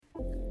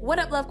What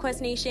up, Love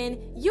Quest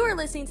Nation? You are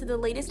listening to the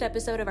latest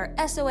episode of our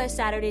SOS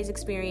Saturdays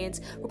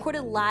experience,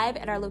 recorded live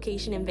at our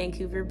location in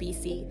Vancouver,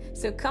 BC.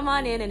 So come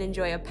on in and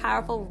enjoy a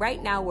powerful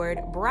Right Now word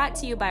brought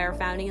to you by our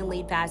founding and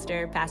lead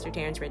pastor, Pastor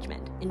Terrence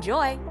Richmond.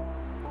 Enjoy.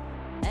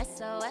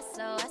 SOS,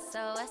 Are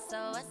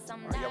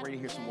y'all ready to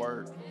hear some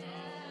word?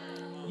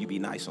 You be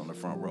nice on the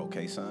front row,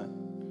 okay,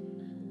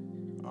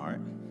 son? All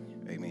right.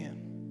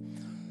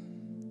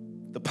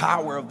 Amen. The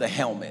power of the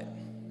helmet.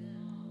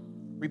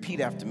 Repeat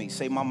after me.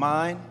 Say, my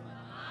mind,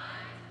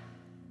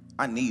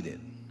 I need it.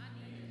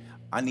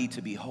 I need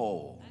to be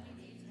whole.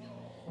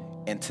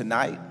 And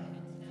tonight,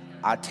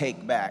 I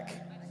take back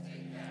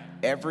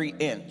every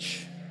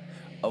inch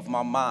of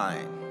my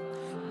mind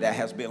that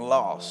has been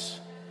lost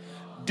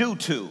due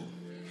to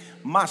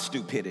my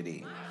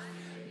stupidity,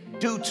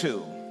 due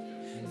to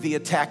the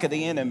attack of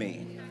the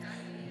enemy,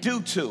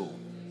 due to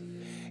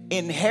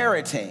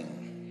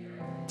inheriting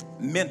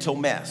mental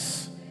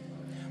mess.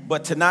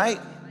 But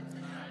tonight,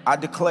 I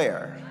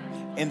declare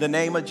in the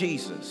name of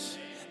Jesus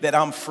that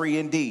I'm free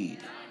indeed.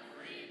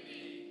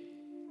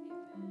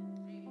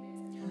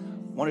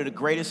 One of the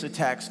greatest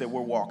attacks that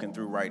we're walking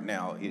through right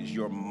now is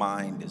your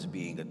mind is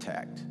being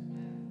attacked.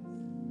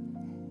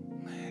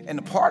 And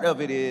the part of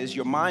it is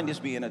your mind is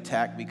being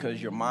attacked because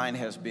your mind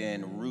has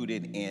been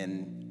rooted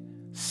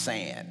in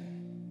sand.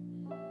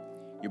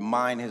 Your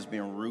mind has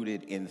been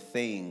rooted in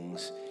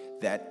things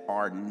that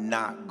are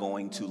not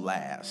going to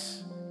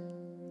last.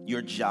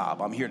 Your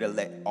job, I'm here to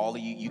let all of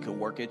you, you can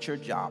work at your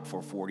job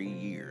for 40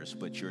 years,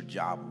 but your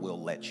job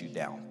will let you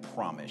down,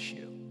 promise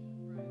you.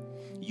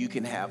 You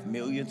can have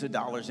millions of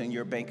dollars in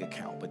your bank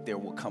account, but there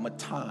will come a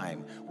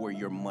time where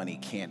your money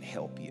can't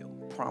help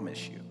you,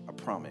 promise you, I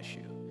promise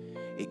you.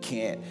 It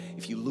can't.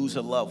 If you lose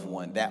a loved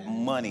one, that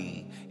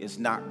money is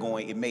not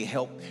going, it may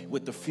help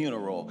with the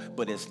funeral,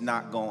 but it's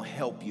not going to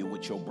help you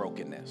with your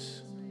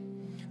brokenness.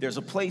 There's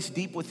a place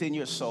deep within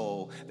your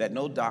soul that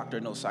no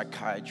doctor, no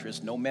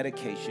psychiatrist, no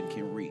medication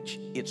can reach.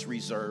 It's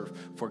reserved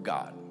for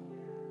God.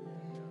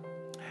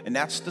 And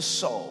that's the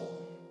soul,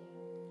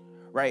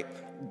 right?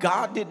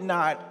 God did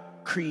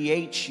not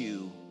create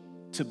you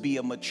to be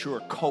a mature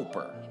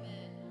coper.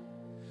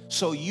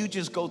 So you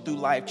just go through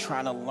life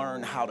trying to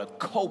learn how to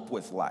cope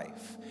with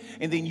life.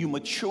 And then you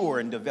mature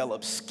and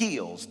develop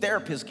skills.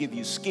 Therapists give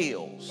you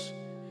skills.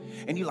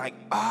 And you're like,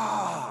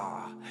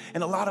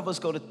 And a lot of us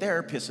go to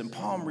therapists and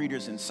palm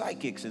readers and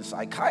psychics and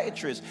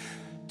psychiatrists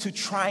to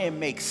try and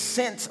make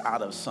sense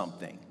out of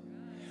something.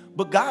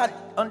 But God,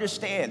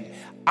 understand,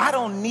 I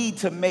don't need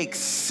to make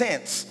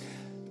sense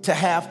to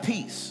have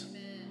peace.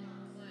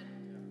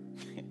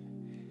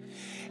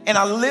 And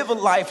I live a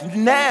life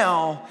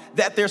now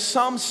that there's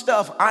some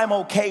stuff I'm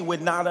okay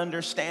with not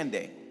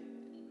understanding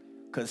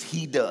because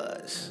He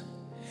does.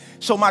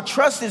 So my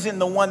trust is in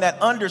the one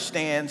that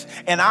understands,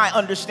 and I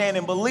understand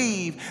and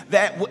believe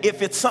that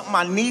if it's something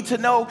I need to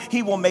know,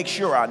 He will make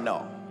sure I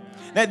know.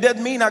 That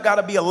doesn't mean I got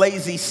to be a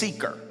lazy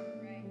seeker.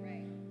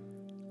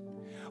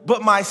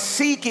 But my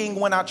seeking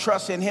when I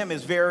trust in Him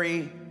is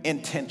very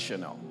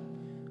intentional.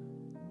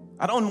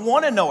 I don't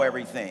want to know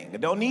everything. I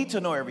don't need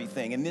to know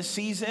everything. In this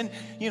season,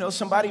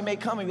 somebody may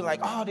come and be like,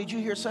 oh, did you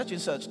hear such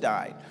and such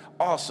died?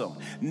 Awesome.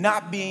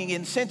 Not being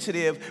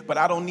insensitive, but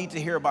I don't need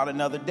to hear about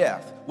another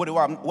death.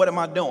 What am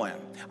I doing?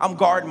 I'm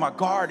guarding my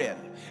garden.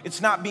 It's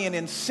not being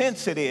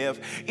insensitive.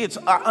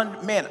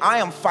 I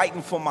am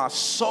fighting for my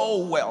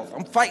soul wealth.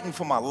 I'm fighting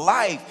for my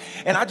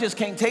life, and I just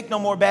can't take no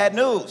more bad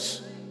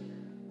news.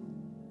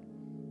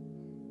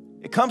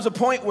 It comes a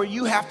point where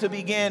you have to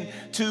begin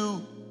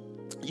to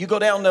you go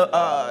down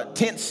to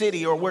Tent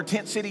City, or where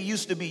Tent City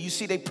used to be. You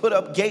see they put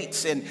up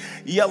gates and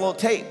yellow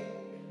tape.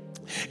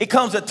 It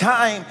comes a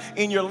time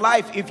in your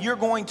life, if you're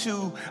going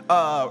to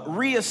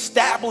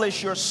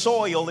reestablish your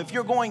soil, if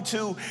you're going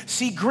to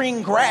see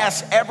green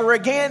grass ever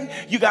again,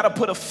 you got to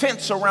put a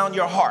fence around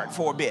your heart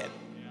for a bit.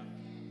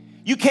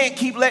 You can't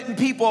keep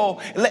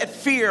let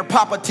fear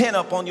pop a tent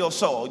up on your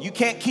soul. You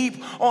can't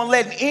keep on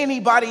letting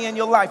anybody in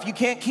your life. You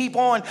can't keep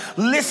on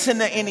listening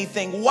to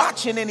anything,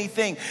 watching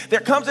anything. There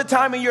comes a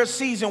time in your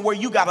season where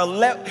you gotta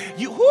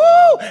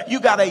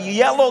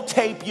yellow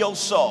tape your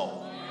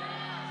soul.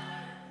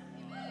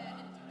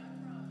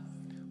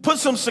 Put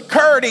some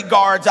security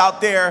guards out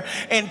there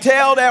and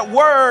tell that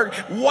word,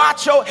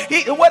 watch your,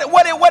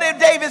 what did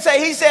David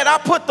say? He said, I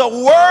put the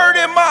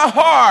word in my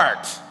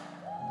heart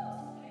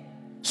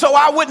so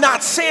I would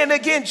not sin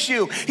against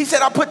you. He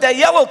said, I put that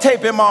yellow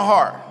tape in my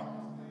heart.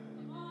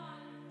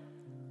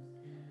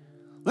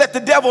 Let the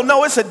devil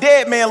know it's a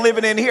dead man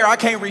living in here. I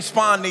can't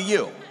respond to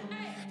you.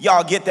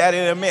 Y'all get that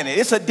in a minute.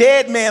 It's a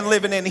dead man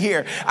living in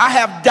here. I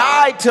have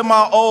died to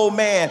my old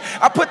man.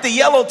 I put the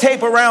yellow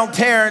tape around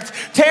Terrence.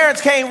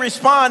 Terrence can't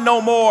respond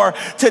no more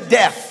to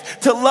death,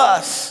 to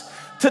lust,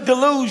 to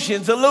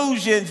delusions,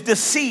 illusions,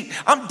 deceit.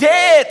 I'm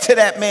dead to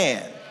that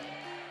man.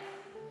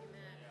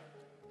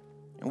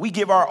 And we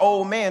give our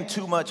old man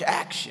too much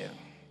action.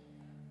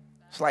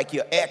 It's like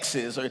your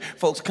exes or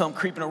folks come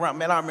creeping around.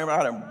 Man, I remember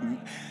how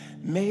to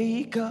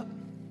make up,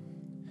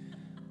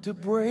 to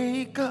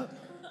break up.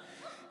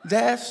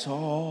 That's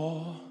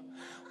all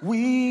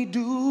we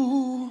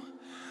do.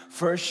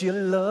 First you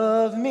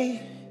love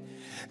me,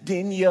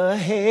 then you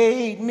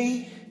hate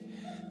me.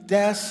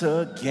 That's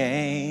a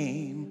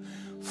game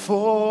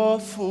for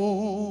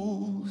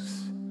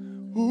fools.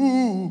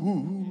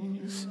 Ooh,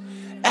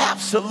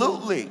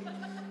 absolutely.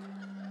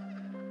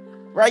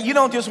 Right? You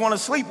don't just want to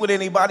sleep with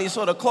anybody,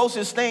 so the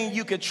closest thing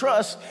you could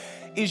trust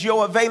is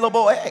your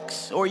available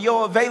ex or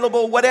your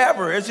available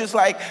whatever. It's just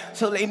like,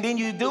 so, and then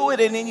you do it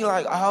and then you're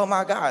like, oh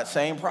my God,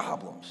 same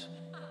problems.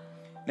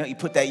 Now you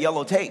put that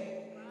yellow tape.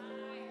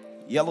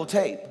 Yellow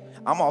tape.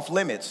 I'm off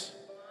limits.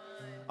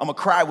 I'm gonna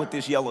cry with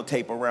this yellow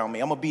tape around me.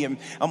 I'm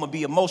gonna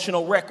be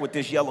emotional wreck with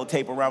this yellow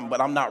tape around me,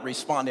 but I'm not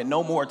responding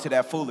no more to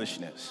that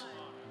foolishness.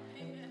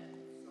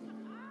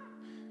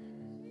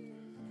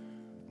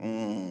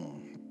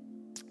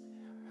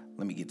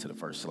 Let me get to the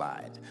first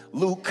slide.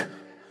 Luke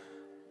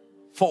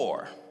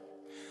 4.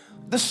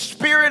 The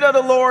Spirit of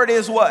the Lord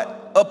is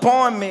what?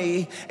 Upon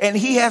me, and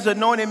he has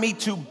anointed me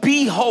to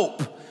be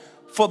hope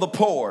for the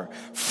poor,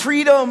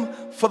 freedom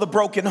for the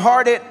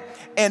brokenhearted,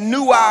 and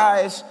new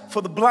eyes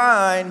for the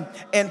blind,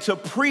 and to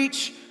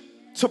preach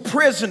to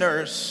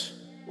prisoners.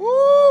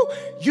 Woo,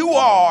 you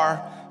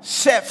are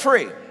set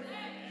free.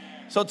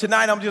 So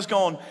tonight I'm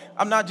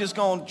not just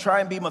going to try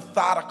and be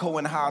methodical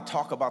in how I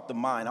talk about the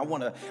mind. I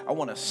want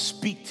to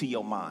speak to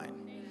your mind.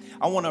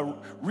 I want to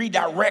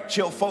redirect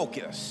your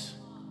focus.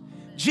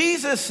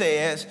 Jesus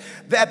says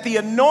that the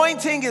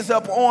anointing is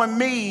up on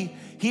me.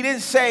 He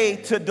didn't say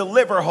to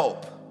deliver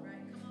hope.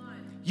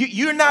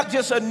 You're not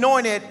just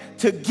anointed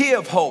to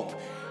give hope.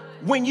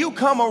 When you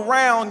come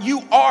around,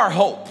 you are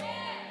hope.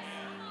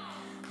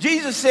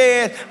 Jesus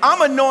said,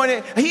 I'm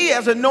anointed. He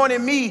has anointed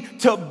me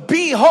to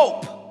be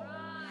hope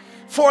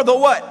for the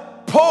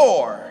what?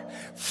 Poor.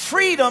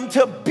 Freedom,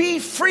 to be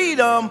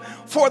freedom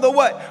for the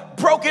what?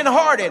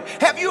 Brokenhearted.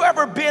 Have you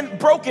ever been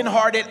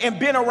brokenhearted and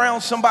been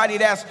around somebody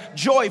that's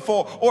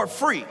joyful or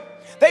free?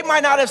 They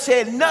might not have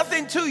said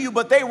nothing to you,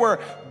 but they were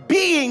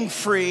being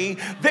free.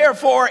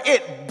 Therefore,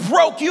 it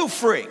broke you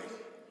free.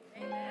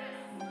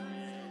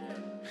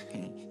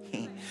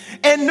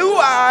 And new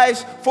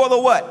eyes for the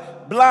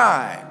what?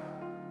 Blind.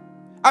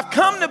 I've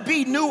come to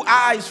be new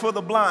eyes for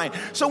the blind.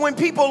 So when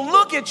people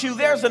look at you,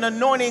 there's an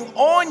anointing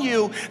on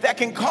you that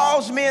can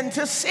cause men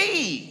to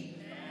see.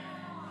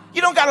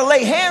 You don't got to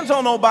lay hands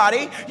on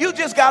nobody. You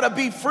just got to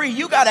be free.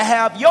 You got to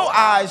have your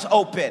eyes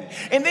open.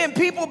 And then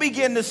people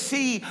begin to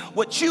see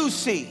what you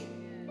see.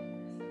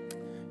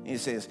 He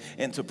says,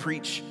 and to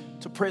preach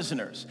to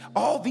prisoners.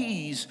 All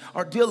these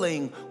are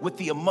dealing with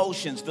the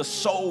emotions, the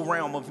soul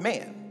realm of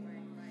man.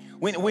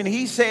 When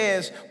he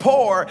says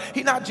poor,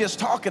 he's not just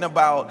talking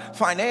about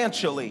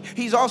financially.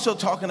 He's also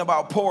talking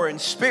about poor in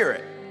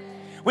spirit.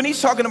 When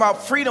he's talking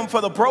about freedom for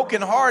the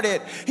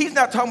brokenhearted, he's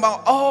not talking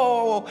about,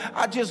 oh,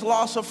 I just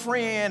lost a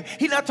friend.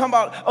 He's not talking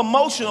about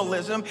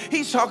emotionalism.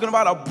 He's talking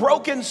about a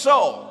broken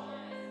soul.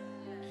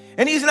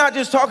 And he's not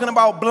just talking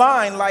about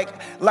blind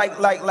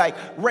like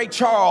Ray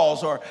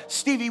Charles or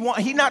Stevie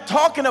Wonder. He's not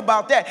talking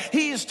about that.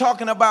 He is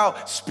talking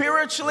about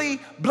spiritually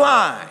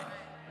blind.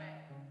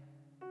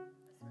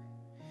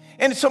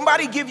 And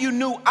somebody give you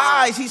new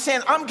eyes. He's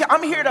saying,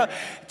 I'm here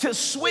to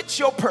switch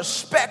your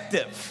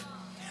perspective.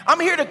 I'm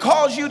here to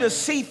cause you to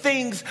see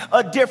things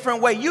a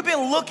different way. You've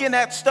been looking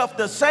at stuff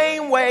the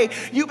same way.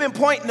 You've been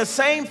pointing the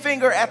same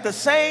finger at the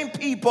same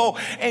people.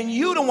 And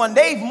you the one,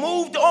 they've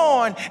moved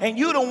on. And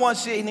you the one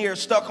sitting here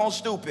stuck on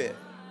stupid.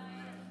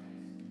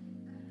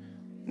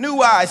 New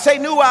eyes. Say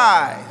new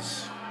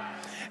eyes.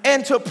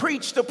 And to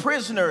preach to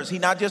prisoners.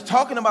 He's not just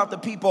talking about the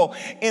people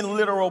in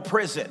literal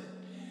prison.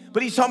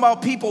 But he's talking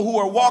about people who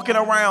are walking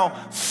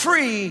around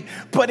free,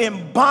 but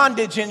in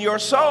bondage in your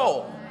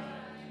soul.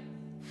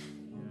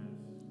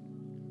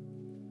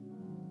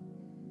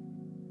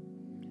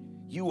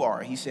 You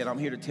are, he said, I'm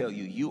here to tell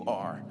you, you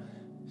are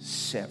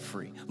set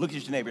free. Look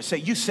at your neighbor. Say,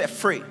 you set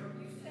free.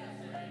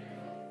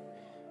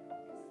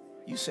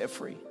 You set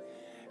free.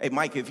 Hey,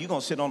 Mike, if you're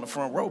going to sit on the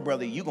front row,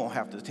 brother, you're going to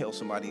have to tell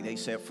somebody they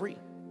set free.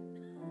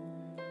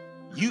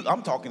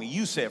 I'm talking to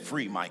you set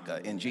free,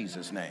 Micah, in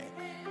Jesus' name.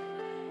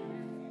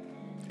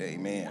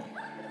 Amen.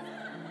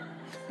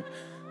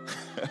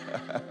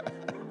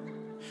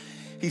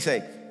 He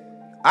said,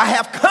 I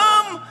have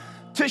come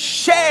to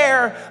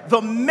share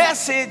the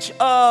message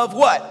of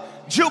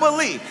what?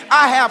 Jubilee.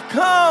 I have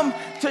come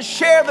to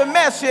share the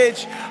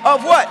message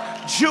of what?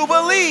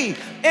 Jubilee.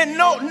 And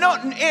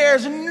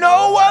there's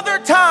no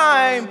other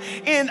time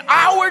in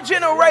our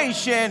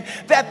generation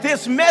that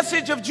this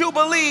message of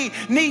Jubilee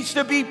needs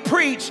to be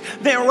preached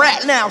than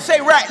right now. Say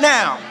right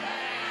now.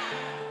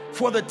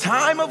 For the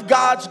time of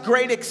God's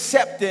great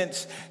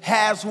acceptance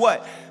has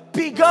what?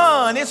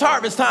 Begun. It's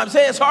harvest time.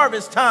 Say it's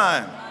harvest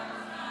time.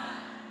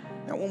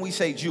 Now, when we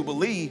say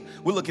Jubilee,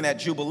 we're looking at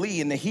Jubilee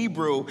in the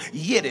Hebrew,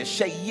 Yiddish.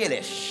 Say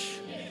Yiddish.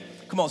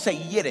 Come on, say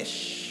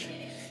Yiddish.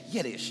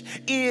 Yiddish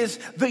is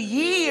the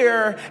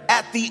year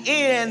at the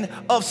end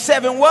of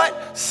 7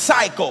 what?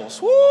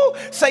 Cycles. Woo!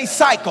 Say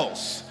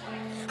cycles.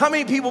 How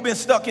many people been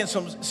stuck in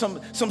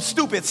some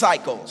stupid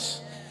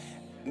cycles?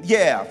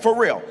 Yeah, for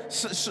real.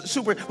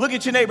 Super. Look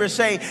at your neighbor and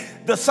say,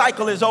 the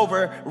cycle is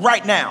over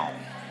right now.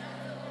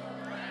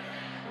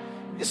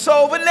 It's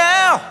over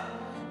now.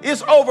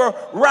 It's over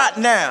right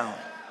now.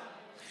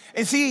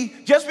 And see,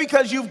 just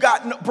because you've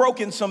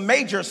broken some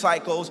major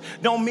cycles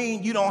don't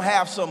mean you don't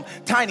have some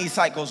tiny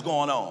cycles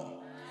going on.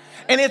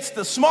 And it's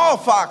the small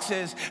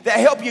foxes that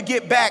help you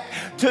get back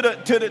to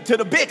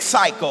the big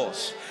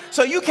cycles.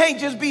 So you can't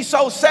just be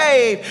so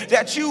saved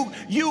that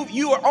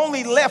you are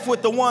only left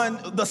with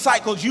the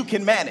cycles you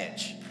can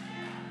manage.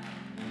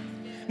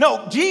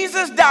 No,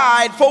 Jesus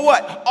died for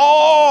what?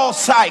 All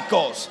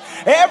cycles.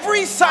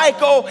 Every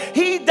cycle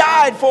he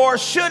died for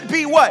should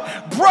be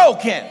what?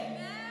 Broken.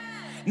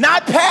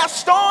 Not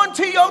passed on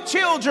to your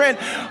children,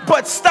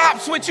 but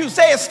stops with you.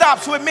 Say it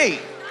stops with me.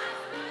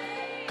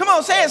 Come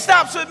on, say it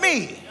stops with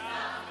me.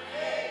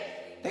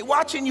 They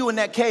watching you in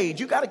that cage.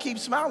 You got to keep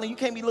smiling. You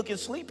can't be looking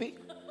sleepy.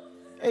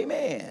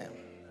 Amen.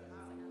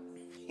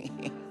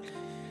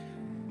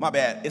 My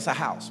bad. It's a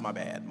house. My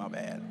bad.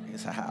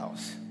 It's a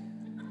house.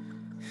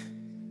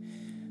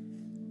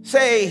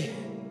 Say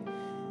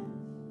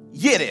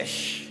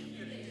Yiddish.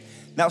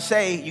 Now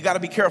say, you got to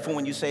be careful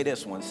when you say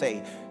this one.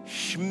 Say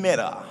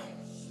Shmita.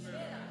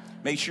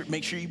 Make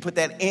sure you put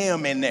that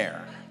M in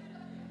there.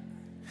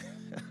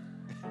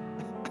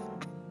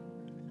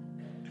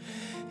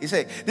 He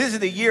said, this is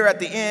the year at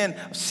the end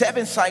of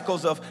 7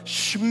 cycles of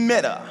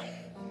Shemitah.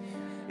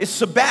 It's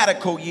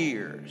sabbatical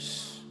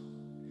years.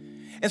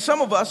 And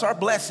some of us, our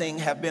blessing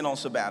have been on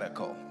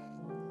sabbatical.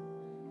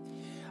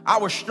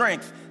 Our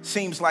strength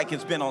seems like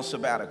it's been on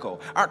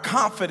sabbatical. Our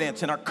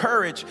confidence and our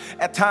courage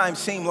at times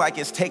seem like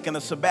it's taken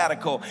a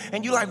sabbatical.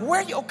 And you're like,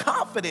 where your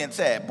confidence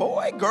at,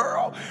 boy,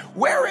 girl?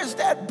 Where is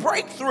that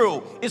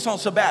breakthrough? It's on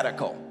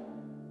sabbatical.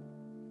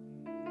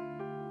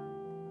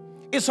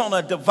 It's on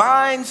a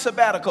divine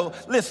sabbatical.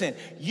 Listen,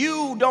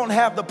 you don't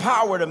have the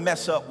power to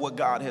mess up what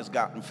God has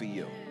gotten for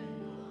you.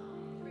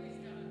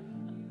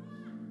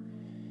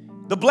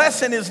 The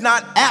blessing is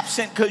not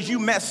absent because you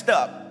messed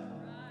up.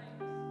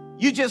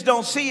 You just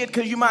don't see it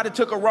because you might have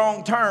took a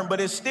wrong turn,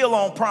 but it's still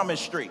on Promise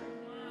Street.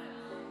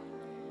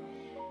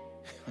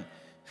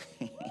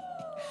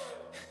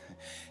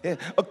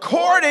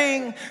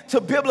 According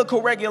to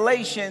biblical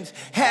regulations,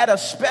 had a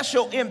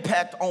special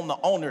impact on the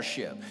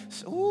ownership.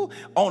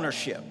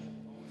 Ownership.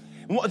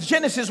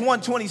 Genesis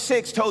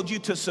 1:26 told you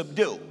to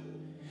subdue.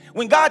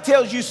 When God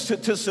tells you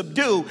to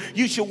subdue,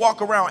 you should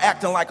walk around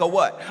acting like a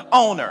what?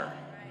 Owner.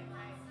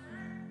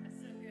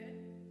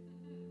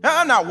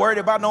 I'm not worried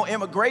about no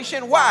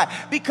immigration. Why?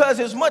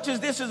 Because as much as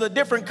this is a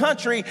different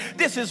country,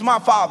 this is my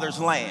Father's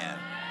land.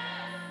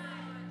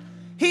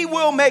 He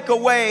will make a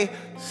way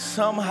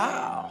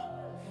somehow.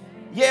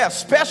 Yeah,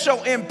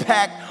 special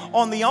impact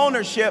on the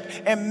ownership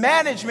and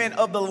management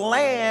of the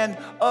land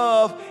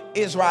of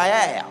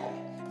Israel.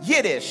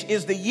 Yiddish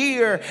is the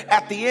year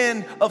at the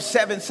end of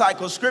 7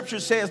 cycles. Scripture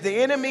says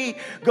the enemy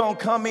gonna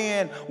come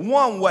in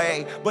one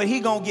way, but he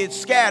gonna get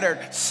scattered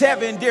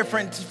 7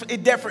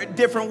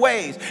 different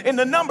ways. And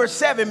the number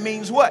 7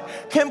 means what?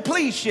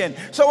 Completion.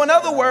 So in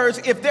other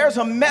words, if there's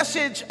a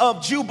message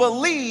of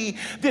jubilee,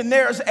 then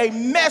there's a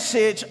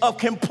message of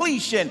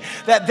completion.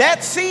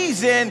 That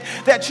season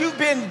that you've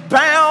been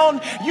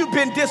bound, you've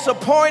been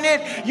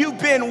disappointed, you've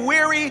been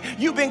weary,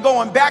 you've been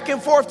going back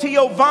and forth to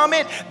your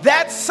vomit,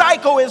 that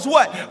cycle is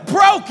what?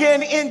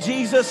 Broken in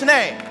Jesus'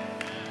 name.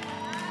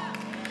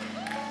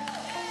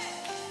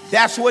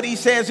 That's what he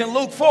says in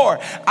Luke 4.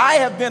 I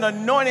have been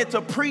anointed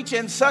to preach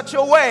in such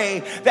a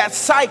way that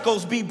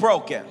cycles be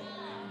broken.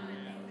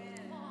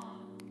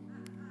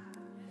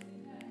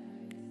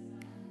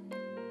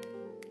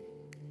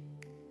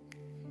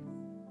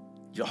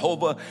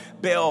 Jehovah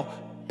Bel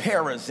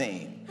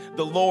Perazim,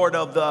 the Lord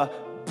of the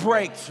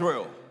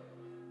breakthrough.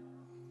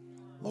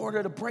 Lord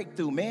of the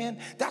breakthrough, man.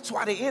 That's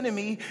why the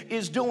enemy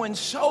is doing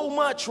so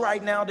much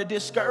right now to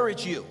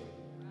discourage you.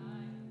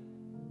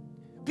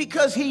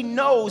 Because he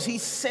knows, he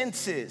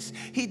senses,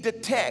 he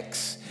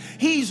detects.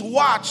 He's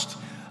watched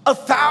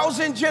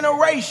 1,000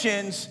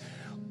 generations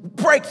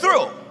break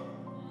through.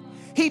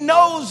 He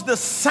knows the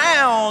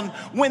sound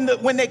when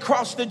they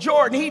cross the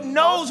Jordan. He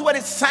knows what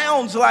it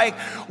sounds like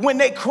when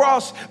they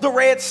cross the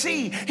Red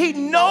Sea. He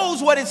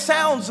knows what it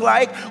sounds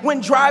like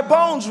when dry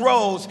bones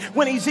rose,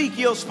 when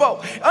Ezekiel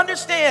spoke.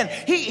 Understand,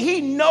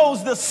 he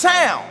knows the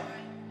sound.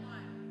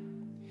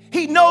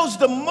 He knows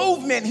the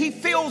movement. He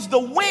feels the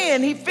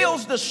wind. He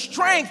feels the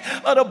strength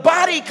of the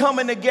body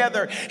coming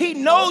together. He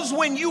knows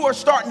when you are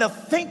starting to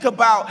think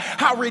about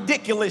how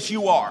ridiculous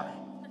you are.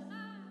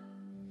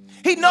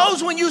 He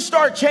knows when you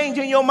start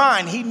changing your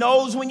mind. He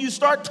knows when you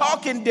start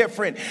talking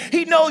different.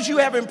 He knows you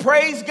haven't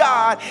praised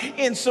God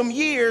in some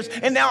years,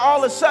 and now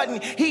all of a sudden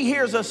he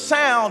hears a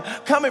sound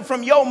coming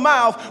from your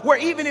mouth where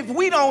even if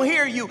we don't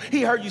hear you,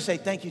 he heard you say,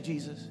 thank you,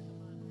 Jesus.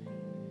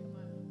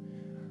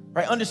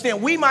 Right?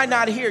 Understand, we might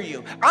not hear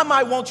you. I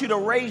might want you to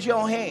raise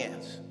your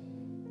hands.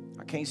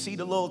 I can't see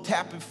the little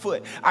tapping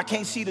foot. I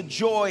can't see the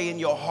joy in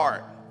your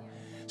heart.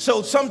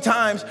 So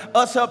sometimes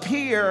us up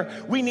here,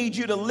 we need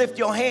you to lift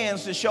your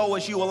hands to show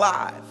us you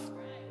alive.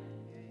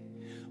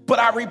 but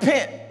I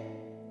repent.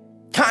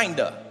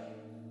 Kinda.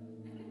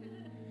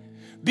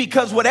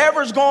 Because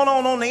whatever's going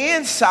on the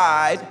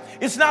inside,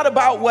 it's not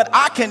about what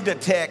I can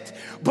detect,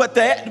 but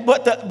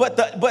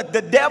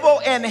the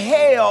devil and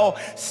hell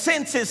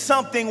senses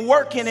something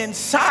working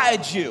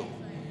inside you.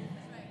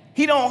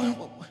 He don't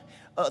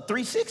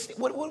 360.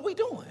 What are we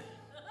doing?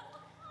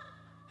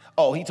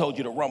 Oh, he told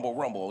you to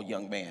rumble,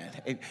 young man.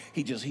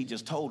 He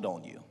just told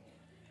on you.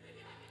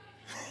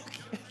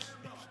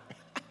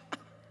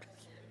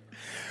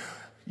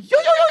 Yo.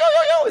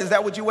 Is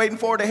that what you're waiting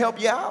for to help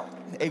you out?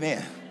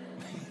 Amen.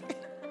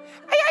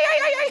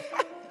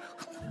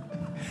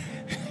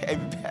 Hey,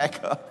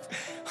 back up.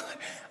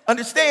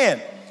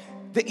 Understand,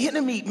 the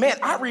enemy, man,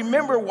 I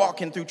remember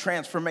walking through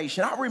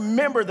transformation. I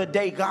remember the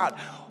day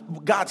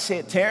God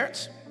said,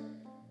 Terrence,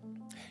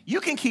 you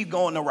can keep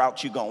going the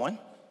route you're going,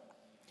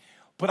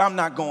 but I'm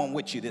not going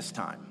with you this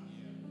time.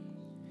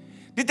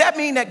 Did that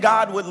mean that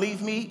God would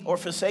leave me or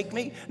forsake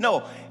me?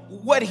 No.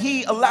 What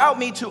he allowed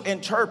me to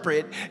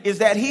interpret is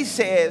that he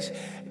says,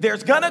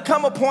 there's going to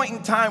come a point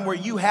in time where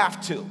you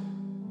have to.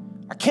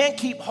 I can't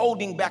keep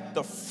holding back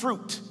the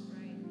fruit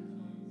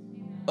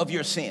of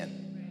your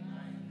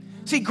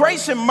sin. See,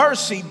 grace and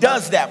mercy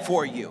does that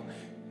for you.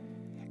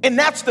 And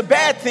that's the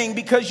bad thing,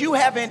 because you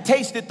haven't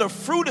tasted the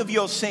fruit of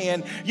your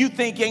sin. You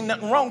think ain't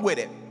nothing wrong with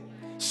it.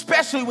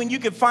 Especially when you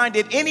can find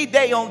it any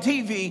day on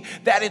TV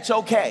that it's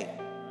okay.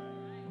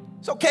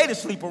 It's okay to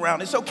sleep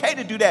around. It's okay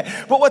to do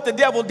that. But what the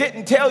devil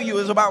didn't tell you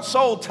is about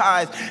soul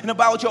ties and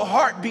about your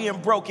heart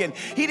being broken.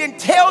 He didn't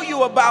tell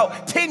you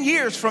about 10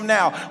 years from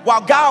now,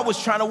 while God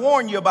was trying to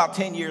warn you about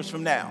 10 years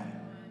from now.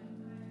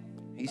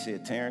 He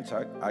said, Terrence,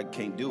 I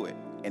can't do it.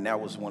 And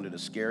that was one of the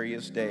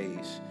scariest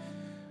days.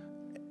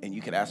 And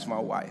you could ask my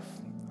wife.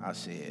 I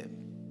said,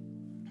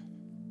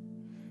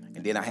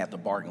 and then I had to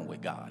bargain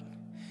with God.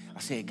 I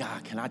said,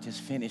 God, can I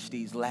just finish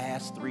these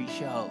last 3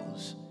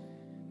 shows?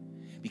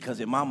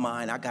 Because in my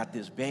mind, I got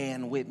this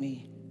band with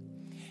me.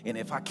 And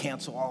if I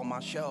cancel all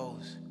my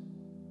shows,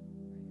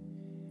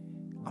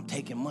 I'm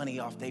taking money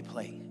off their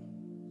plate.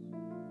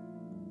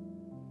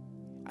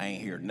 I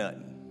ain't hear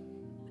nothing.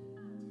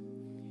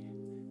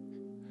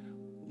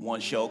 One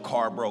show,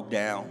 car broke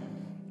down,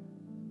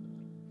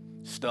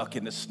 stuck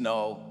in the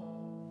snow.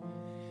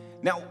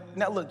 Now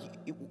look,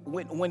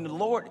 when the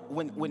Lord,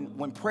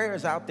 when prayer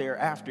is out there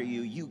after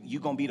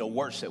you're gonna be the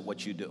worst at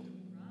what you do.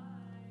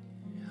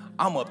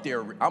 I'm up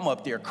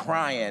there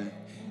crying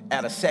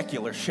at a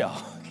secular show.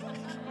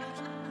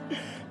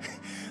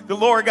 The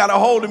Lord got a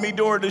hold of me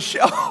during the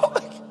show.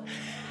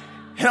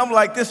 And I'm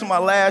like, this is my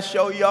last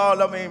show,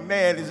 y'all. I mean,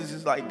 man, this is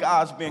just like,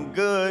 God's been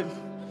good.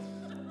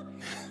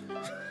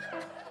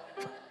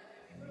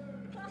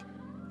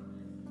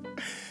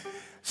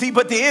 See,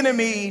 but the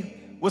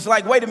enemy was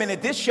like, wait a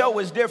minute, this show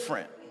is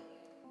different.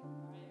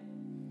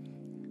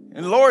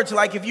 And the Lord's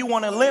like, if you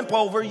want to limp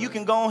over, you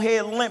can go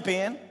ahead and limp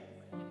in.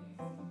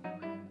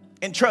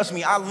 And trust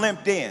me, I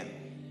limped in.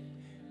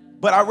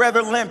 But I'd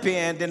rather limp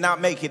in than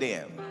not make it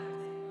in.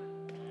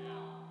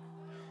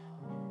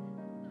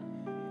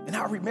 And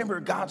I remember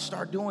God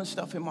started doing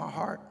stuff in my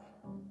heart.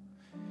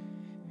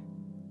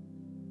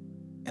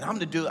 And I was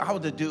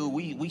the dude,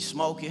 we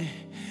smoking.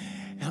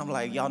 And I'm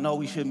like, y'all know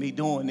we shouldn't be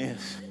doing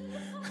this.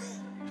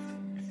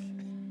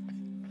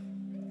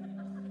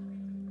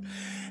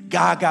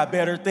 God got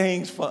better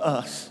things for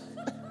us.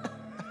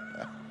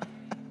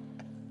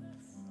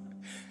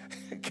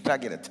 Can I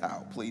get a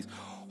towel, please?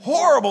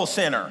 Horrible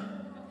sinner.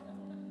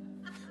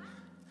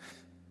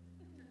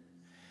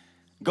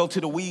 Go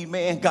to the weed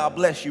man. God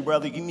bless you,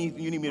 brother. You need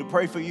me to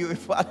pray for you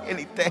about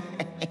anything.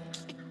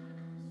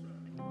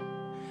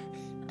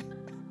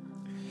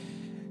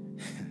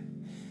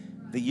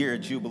 The year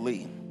of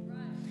Jubilee.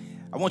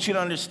 I want you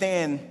to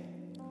understand,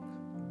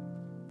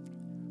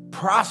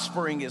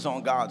 prospering is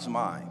on God's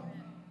mind.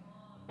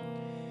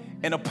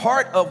 And a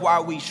part of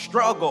why we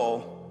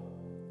struggle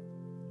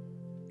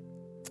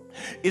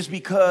is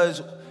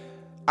because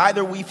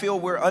either we feel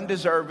we're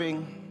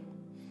undeserving,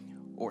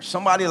 or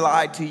somebody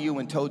lied to you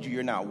and told you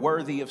you're not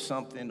worthy of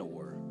something,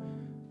 or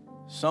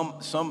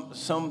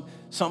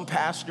some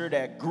pastor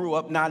that grew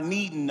up not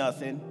needing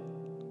nothing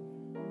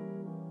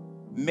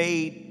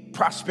made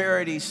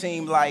prosperity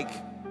seem like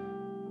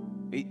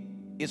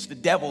it's the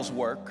devil's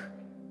work.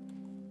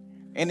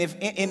 And if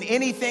in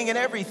anything and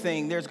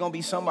everything, there's going to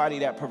be somebody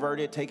that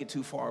perverted it, take it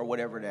too far, or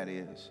whatever that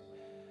is.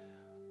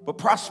 But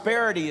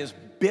prosperity is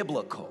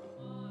biblical.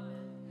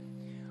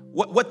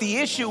 What the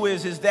issue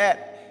is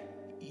that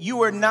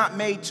you are not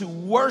made to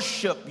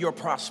worship your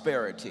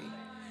prosperity.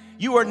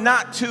 You are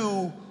not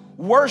to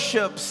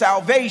worship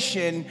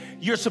salvation.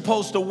 You're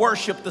supposed to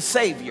worship the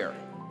Savior.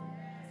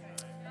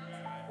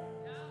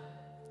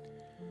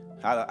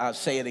 I'll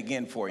say it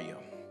again for you.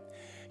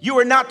 You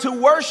are not to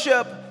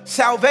worship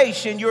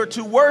salvation. You're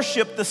to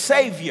worship the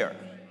Savior.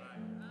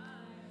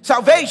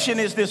 Salvation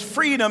is this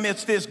freedom,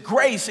 it's this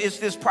grace, it's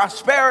this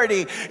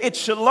prosperity, it's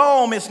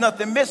shalom, it's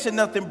nothing missing,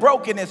 nothing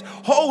broken, it's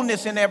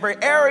wholeness in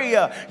every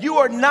area. You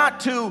are not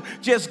to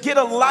just get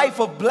a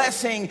life of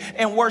blessing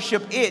and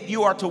worship it.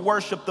 You are to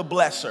worship the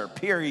blesser,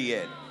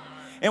 period.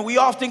 And we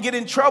often get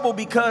in trouble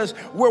because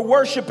we're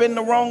worshiping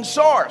the wrong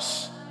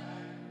source.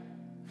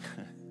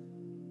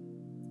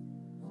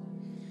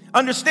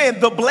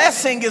 Understand, the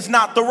blessing is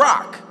not the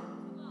rock.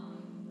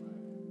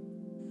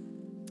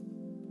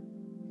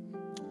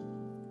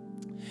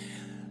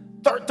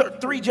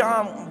 3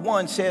 John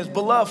 1 says,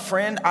 beloved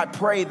friend, I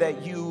pray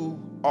that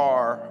you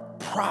are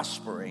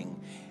prospering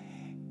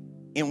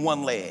in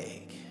one leg.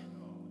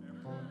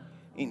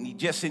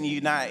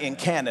 In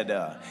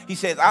Canada. He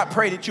says, I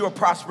pray that you are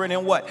prospering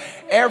in what?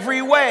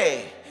 Every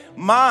way.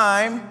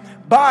 Mind,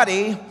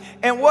 body,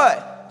 and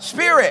what?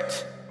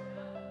 Spirit.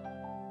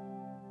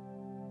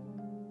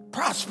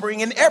 Prospering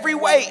in every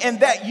way,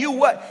 and that you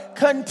what?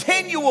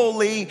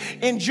 Continually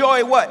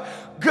enjoy what?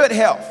 Good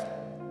health.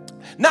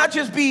 Not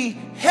just be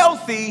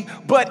healthy,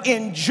 but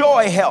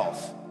enjoy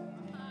health.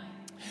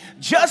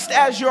 Just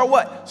as your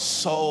what?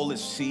 Soul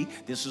is, see,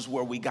 this is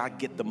where we got to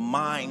get the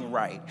mind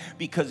right.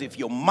 Because if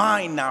your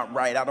mind not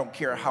right, I don't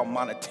care how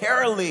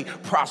monetarily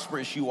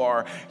prosperous you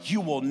are,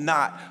 you will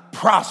not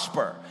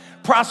prosper.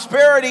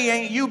 Prosperity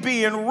ain't you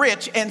being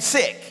rich and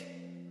sick.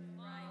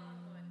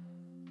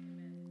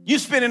 You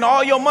spending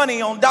all your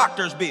money on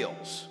doctor's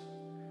bills.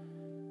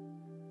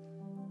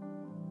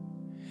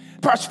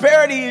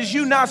 Prosperity is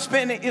you not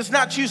spending, it's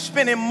not you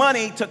spending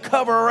money to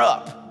cover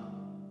up.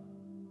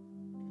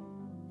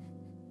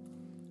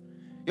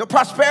 Your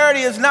prosperity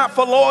is not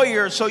for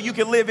lawyers so you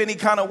can live any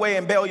kind of way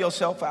and bail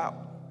yourself out.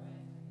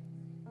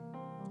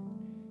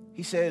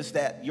 He says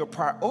that your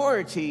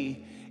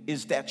priority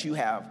is that you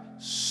have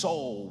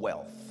soul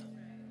wealth.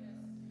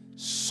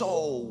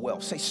 Soul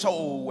wealth. Say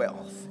soul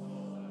wealth.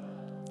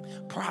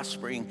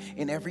 Prospering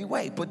in every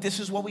way. But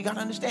this is what we got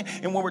to understand.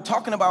 And when we're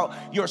talking about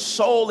your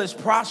soul is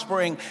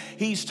prospering,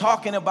 he's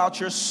talking about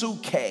your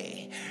suke,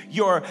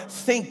 your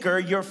thinker,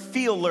 your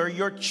feeler,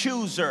 your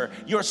chooser,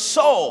 your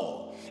soul.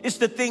 It's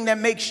the thing that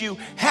makes you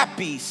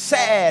happy,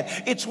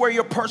 sad. It's where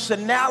your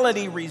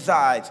personality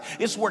resides.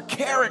 It's where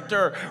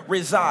character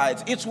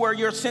resides. It's where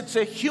your sense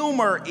of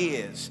humor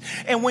is.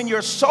 And when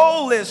your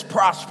soul is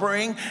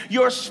prospering,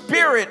 your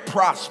spirit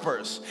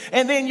prospers.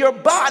 And then your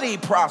body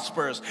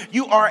prospers.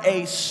 You are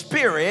a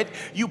spirit.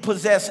 You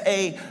possess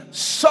a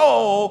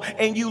soul.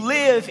 And you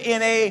live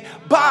in a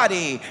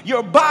body.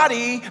 Your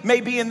body may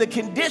be in the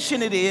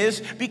condition it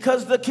is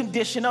because the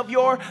condition of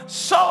your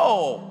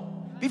soul.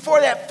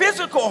 Before that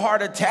physical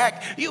heart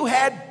attack, you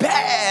had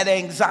bad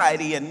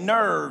anxiety and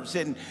nerves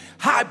and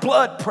high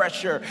blood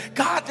pressure.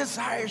 God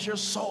desires your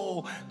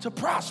soul to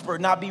prosper,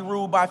 not be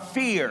ruled by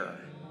fear.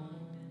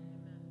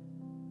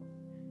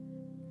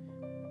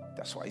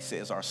 That's why he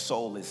says our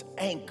soul is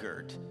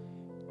anchored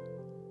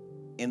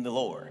in the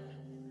Lord.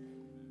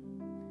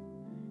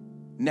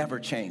 Never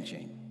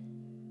changing.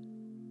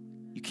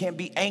 You can't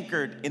be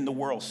anchored in the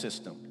world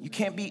system. You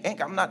can't be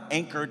anchored. I'm not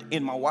anchored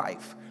in my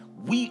wife.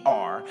 We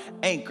are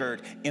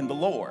anchored in the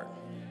Lord.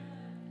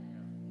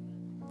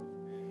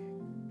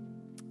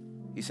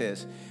 He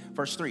says,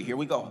 verse 3, here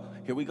we go.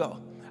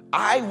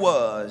 I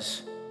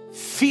was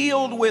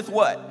filled with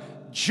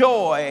what?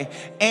 Joy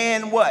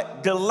and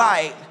what?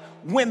 Delight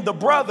when the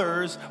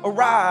brothers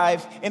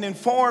arrived and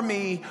informed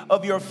me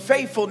of your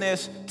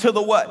faithfulness to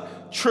the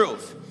what?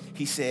 Truth.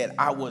 He said,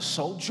 I was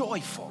so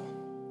joyful.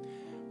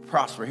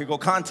 Prosper. Here go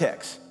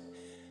context.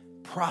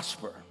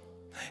 Prosper.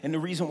 And the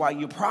reason why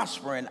you're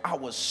prospering, I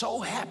was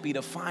so happy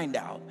to find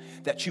out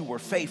that you were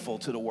faithful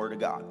to the word of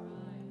God.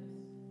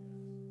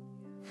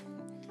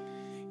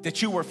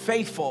 That you were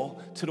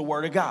faithful to the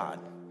word of God.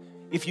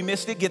 If you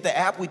missed it, get the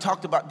app.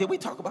 Did we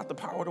talk about the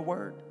power of the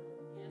word?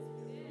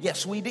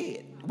 Yes, we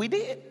did. We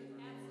did.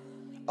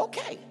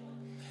 Okay.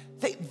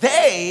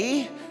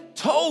 They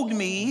told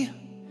me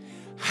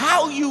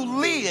how you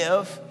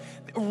live.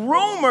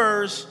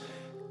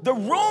 The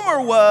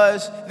rumor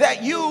was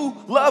that you,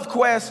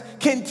 LoveQuest,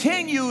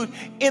 continued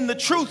in the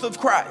truth of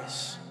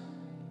Christ.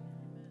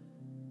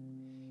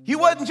 You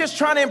wasn't just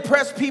trying to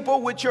impress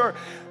people with your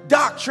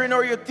doctrine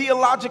or your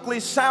theologically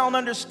sound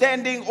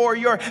understanding or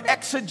your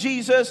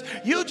exegesis.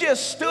 You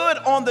just stood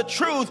on the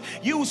truth.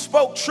 You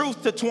spoke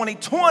truth to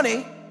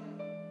 2020.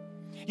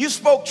 You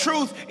spoke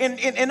truth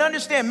and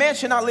understand, man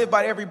should not live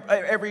by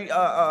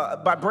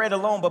by bread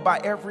alone, but by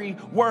every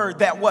word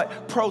that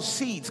what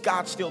proceeds.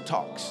 God still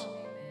talks.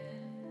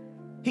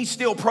 He's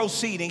still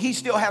proceeding. He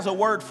still has a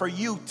word for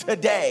you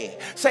today.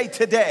 Say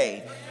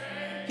today.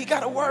 He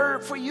got a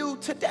word for you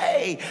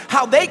today.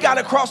 How they got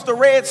across the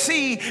Red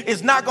Sea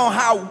is not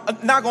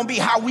gonna be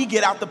how we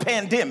get out the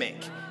pandemic.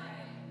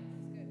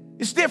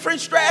 It's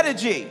different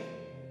strategy.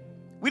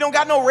 We don't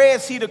got no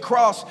Red Sea to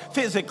cross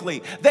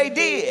physically. They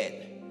did.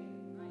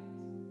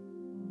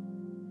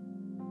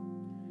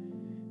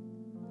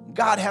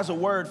 God has a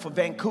word for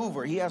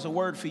Vancouver. He has a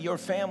word for your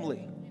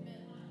family.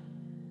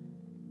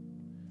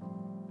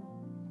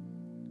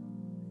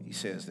 He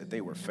says that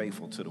they were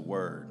faithful to the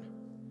word.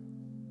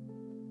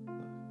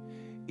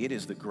 It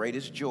is the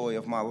greatest joy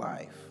of my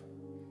life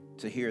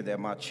to hear that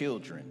my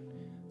children,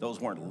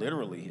 those weren't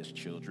literally his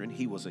children,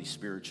 he was a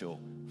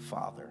spiritual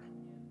father.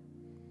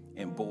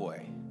 And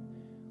boy,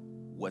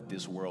 what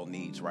this world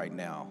needs right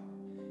now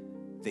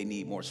they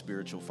need more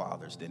spiritual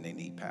fathers than they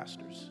need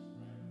pastors.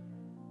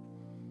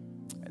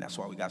 And that's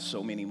why we got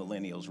so many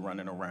millennials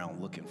running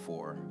around looking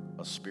for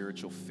a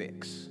spiritual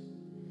fix.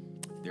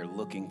 They're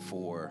looking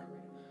for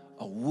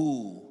a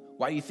woo.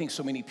 Why do you think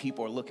so many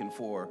people are looking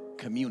for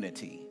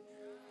community?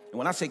 And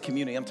when I say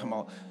community, I'm talking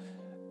about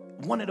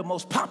one of the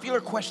most popular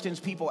questions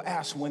people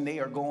ask when they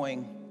are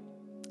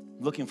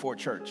looking for a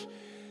church.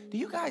 Do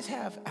you guys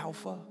have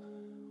Alpha?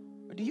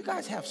 Or do you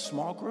guys have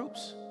small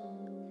groups?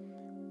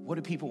 What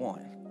do people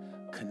want?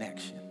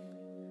 Connection.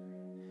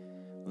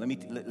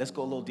 Let's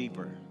go a little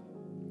deeper.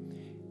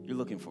 You're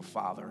looking for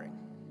fathering.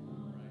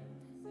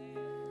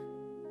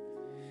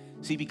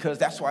 See, because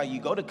that's why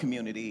you go to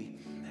community,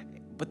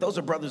 but those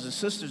are brothers and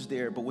sisters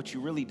there, but what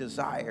you really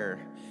desire,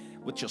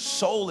 what your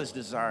soul is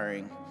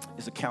desiring,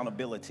 is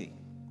accountability.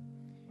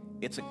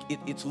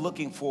 It's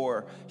looking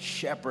for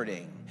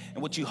shepherding.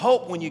 And what you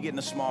hope when you get in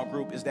a small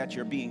group is that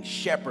you're being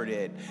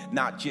shepherded,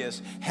 not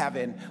just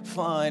having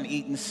fun,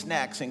 eating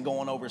snacks, and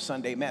going over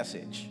Sunday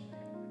message.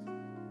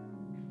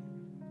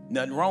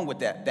 Nothing wrong with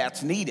that.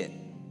 That's needed.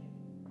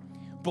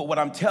 But what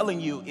I'm telling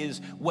you is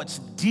what's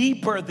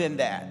deeper than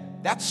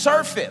that. That's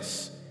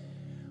surface.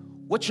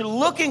 What you're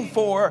looking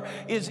for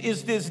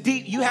is this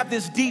deep, you have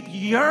this deep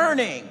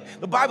yearning.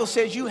 The Bible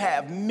says you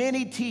have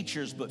many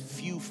teachers, but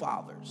few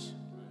fathers.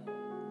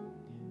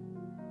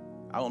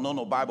 I don't know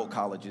no Bible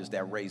colleges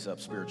that raise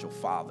up spiritual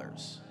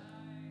fathers.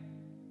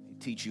 They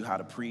teach you how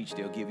to preach.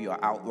 They'll give you an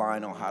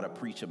outline on how to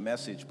preach a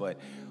message. But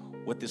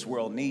what this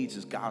world needs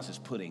is God is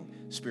putting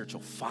spiritual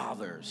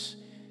fathers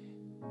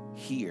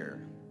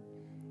here.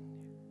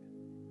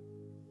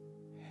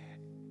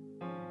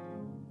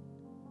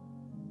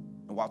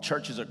 And while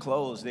churches are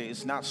closed,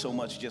 it's not so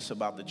much just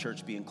about the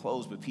church being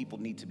closed, but people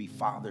need to be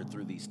fathered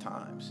through these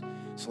times.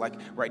 It's like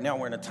right now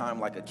we're in a time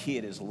like a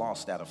kid is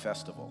lost at a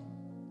festival.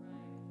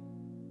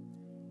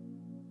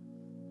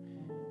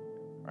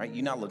 Right?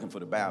 You're not looking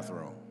for the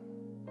bathroom.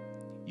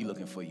 You're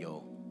looking for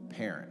your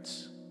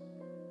parents.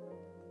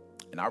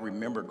 And I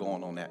remember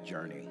going on that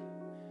journey,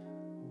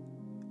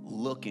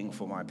 looking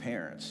for my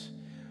parents.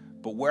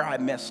 But where I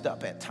messed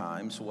up at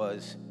times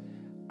was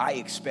I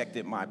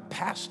expected my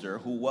pastor,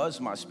 who was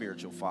my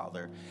spiritual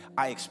father,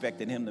 I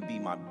expected him to be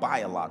my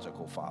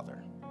biological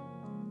father.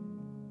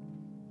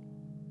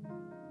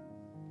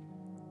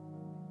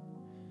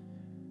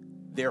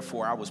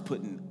 Therefore, I was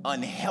putting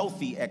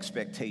unhealthy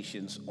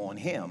expectations on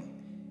him,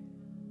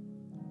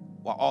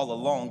 while all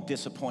along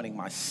disappointing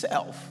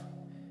myself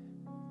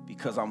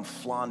because I'm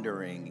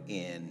floundering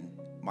in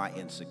my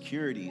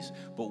insecurities.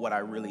 But what I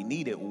really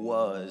needed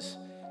was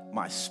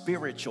my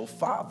spiritual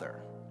father.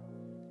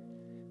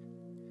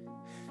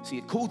 See,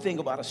 a cool thing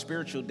about a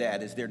spiritual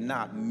dad is they're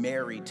not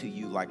married to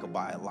you like a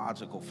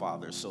biological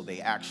father, so they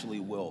actually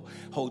will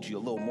hold you a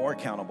little more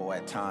accountable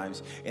at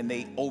times, and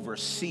they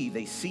oversee,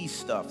 they see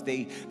stuff.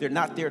 They're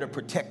not there to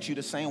protect you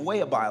the same way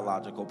a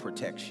biological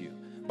protects you,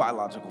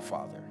 biological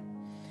father.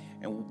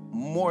 And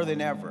more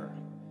than ever,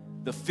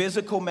 the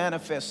physical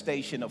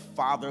manifestation of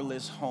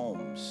fatherless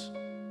homes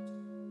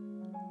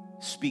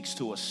speaks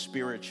to a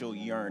spiritual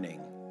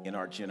yearning in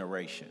our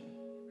generation.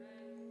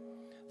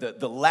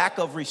 The lack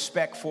of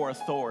respect for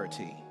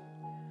authority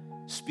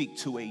speak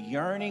to a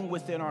yearning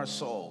within our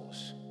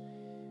souls,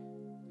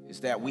 is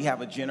that we have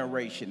a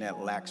generation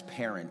that lacks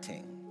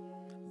parenting,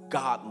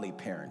 godly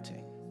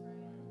parenting.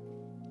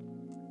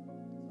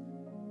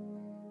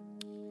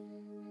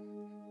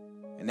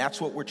 And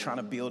that's what we're trying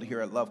to build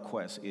here at Love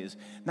Quest, is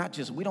not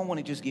just, we don't want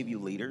to just give you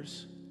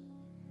leaders.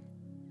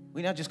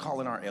 We're not just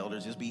calling our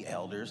elders, just be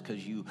elders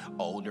because you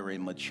older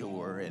and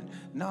mature. And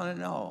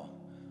no.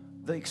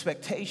 The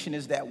expectation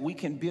is that we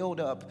can build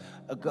up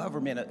a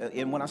government,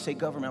 and when I say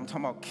government, I'm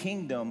talking about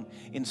kingdom,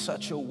 in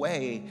such a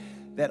way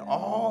that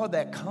all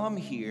that come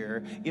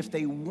here, if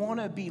they want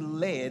to be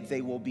led,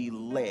 they will be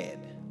led.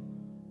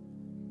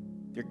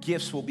 Their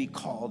gifts will be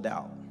called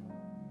out.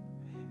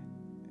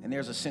 And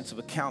there's a sense of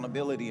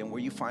accountability, and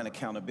where you find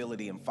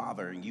accountability in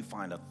fathering, you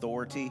find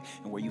authority,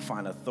 and where you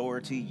find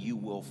authority, you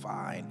will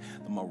find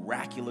the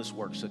miraculous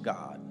works of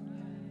God.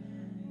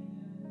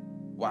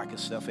 Why?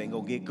 Because stuff ain't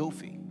gonna get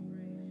goofy.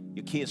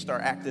 Your kids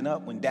start acting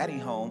up when daddy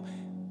home.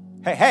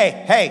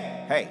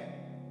 Hey.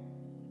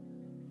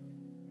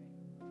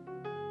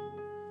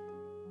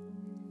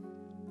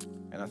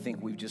 And I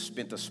think we've just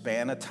spent a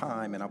span of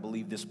time, and I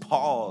believe this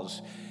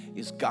pause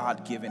is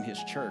God giving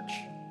his church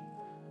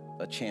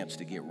a chance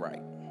to get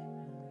right.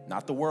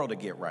 Not the world to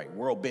get right.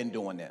 World been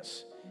doing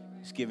this.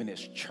 He's giving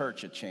his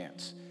church a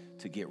chance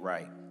to get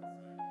right.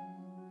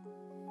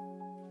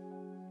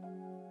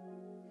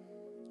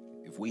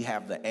 If we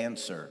have the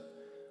answer,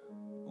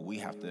 we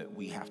have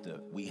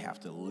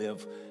to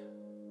live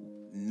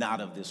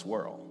not of this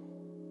world.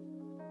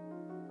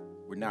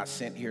 We're not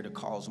sent here to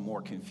cause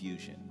more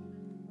confusion.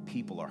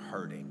 People are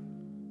hurting.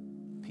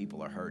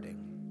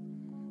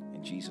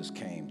 And Jesus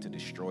came to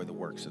destroy the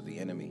works of the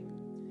enemy.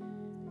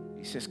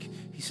 He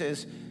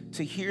says,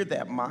 to hear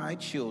that my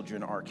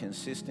children are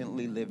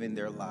consistently living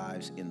their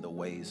lives in the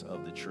ways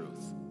of the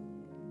truth.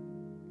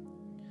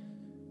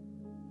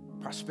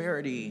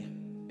 Prosperity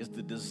is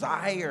the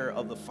desire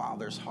of the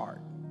Father's heart.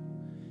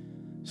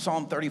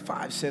 Psalm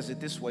 35 says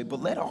it this way,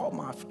 but let all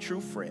my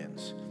true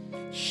friends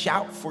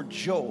shout for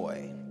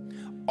joy,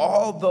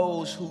 all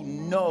those who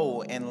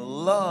know and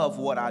love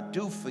what I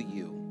do for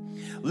you.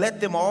 Let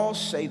them all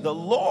say, the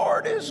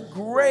Lord is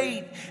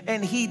great,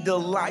 and he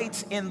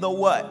delights in the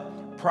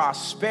what?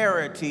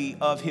 Prosperity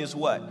of his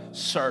what?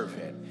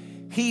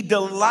 Servant. He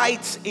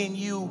delights in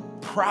you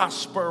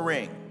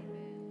prospering.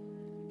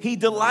 He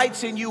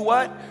delights in you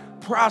what?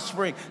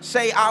 Prospering.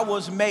 Say, I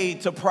was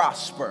made to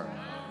prosper.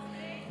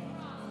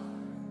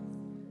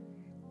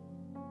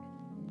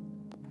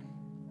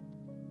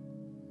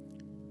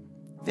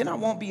 Then I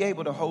won't be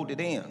able to hold it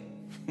in.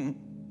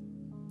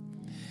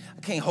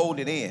 I can't hold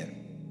it in.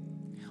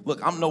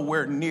 Look, I'm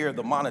nowhere near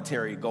the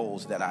monetary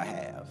goals that I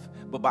have,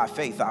 but by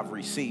faith I've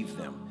received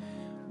them.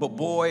 But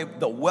boy,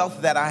 the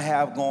wealth that I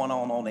have going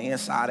on the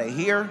inside of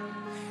here,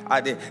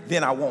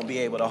 then I won't be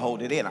able to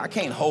hold it in. I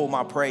can't hold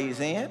my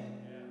praise in.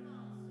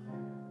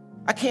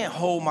 I can't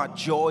hold my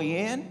joy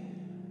in.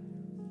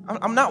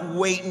 I'm not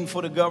waiting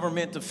for the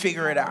government to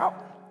figure it out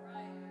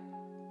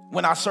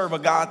when I serve a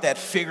God that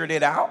figured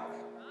it out.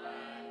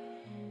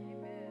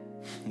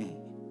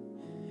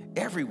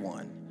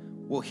 Everyone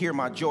will hear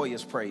my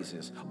joyous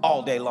praises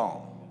all day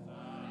long.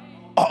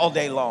 All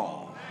day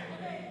long.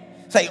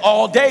 Say,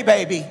 all day,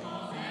 baby.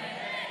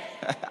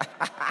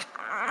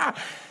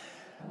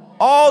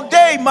 All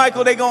day,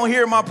 Michael, they gonna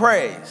hear my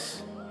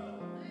praise.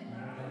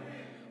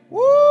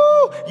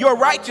 Woo! Your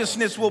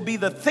righteousness will be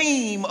the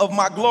theme of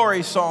my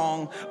glory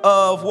song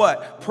of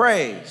what?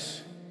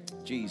 Praise.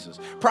 Jesus.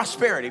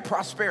 Prosperity,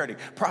 prosperity,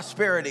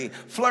 prosperity,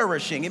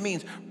 flourishing. It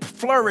means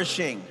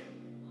flourishing.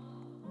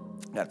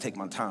 Got to take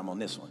my time on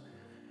this one.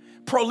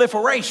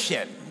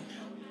 Proliferation.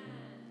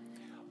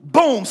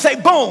 Boom. Say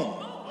boom.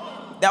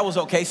 That was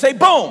okay. Say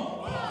boom.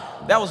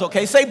 That was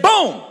okay. Say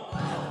boom.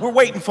 We're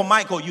waiting for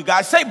Michael, you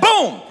guys. Say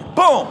boom.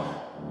 Boom.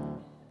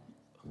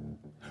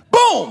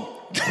 Boom.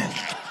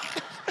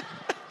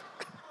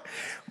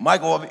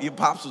 Michael, your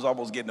pops was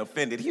almost getting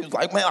offended. He was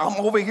like, man, I'm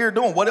over here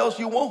doing what else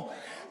you want?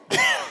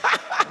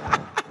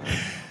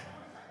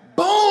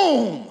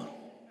 Boom.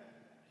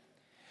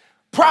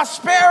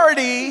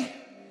 Prosperity.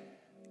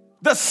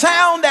 The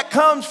sound that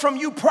comes from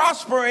you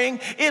prospering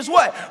is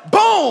what?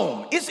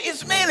 Boom!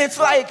 It's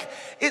like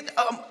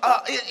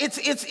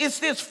it's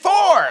this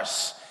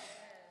force.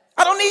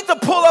 I don't need to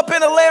pull up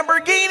in a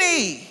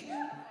Lamborghini.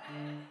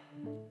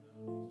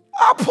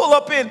 I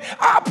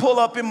pull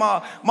up in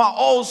my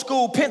old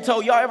school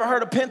Pinto. Y'all ever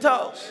heard of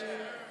Pintos?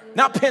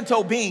 Not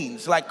pinto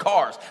beans like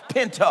cars.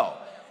 Pinto.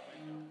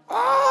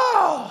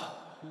 Oh.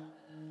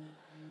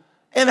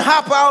 And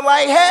hop out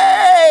like,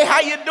 hey,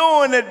 how you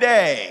doing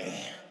today?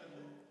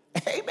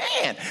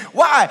 Amen.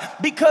 Why?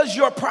 Because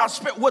your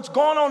what's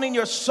going on in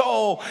your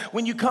soul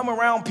when you come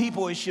around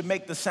people, it should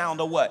make the sound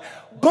of what?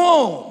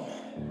 Boom.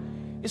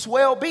 It's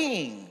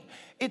well-being.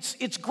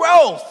 It's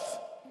growth.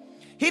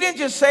 He didn't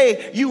just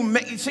say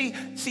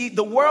see,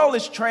 the world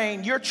is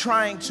trained. You're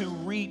trying to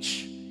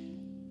reach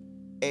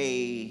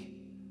a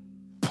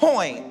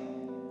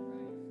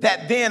point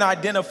that then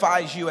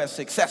identifies you as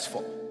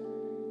successful.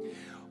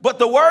 But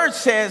the word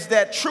says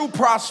that true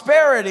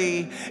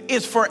prosperity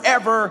is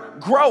forever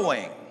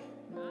growing.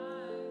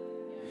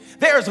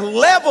 There's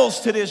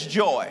levels to this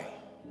joy.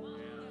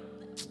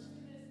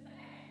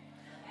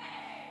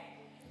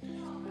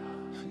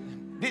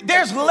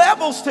 There's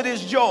levels to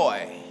this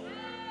joy.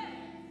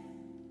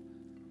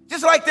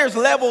 Just like there's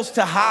levels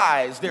to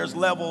highs, there's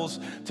levels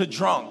to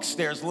drunks,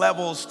 there's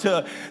levels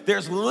to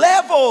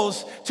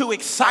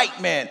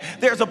excitement.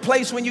 There's a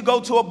place when you go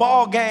to a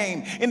ball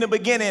game, in the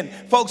beginning,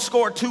 folks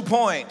score 2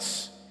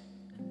 points.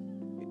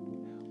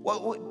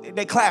 Well,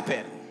 they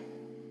clapping.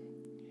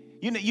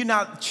 You're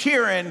not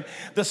cheering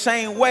the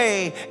same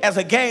way as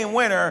a game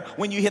winner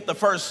when you hit the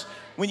first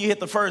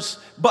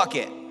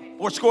bucket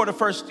or score the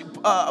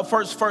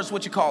first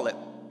what you call it,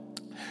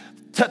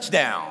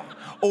 touchdown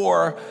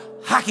or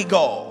hockey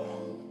goal.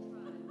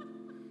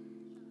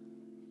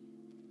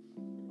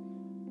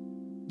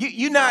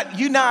 You're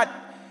not.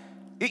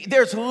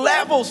 There's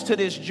levels to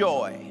this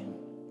joy.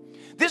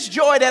 This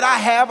joy that I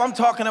have, I'm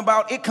talking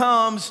about. It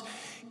comes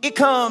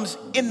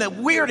in the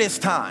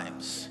weirdest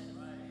times.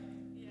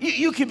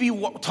 You could be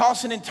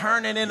tossing and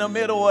turning in the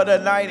middle of the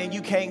night and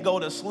you can't go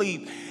to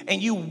sleep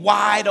and you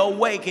wide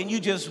awake and you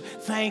just,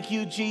 thank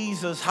you,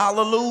 Jesus,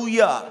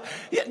 hallelujah.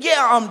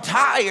 Yeah, I'm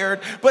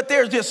tired, but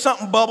there's just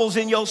something bubbles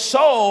in your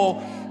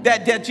soul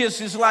that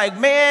just is like,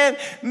 man,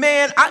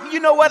 you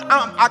know what?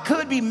 I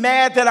could be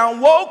mad that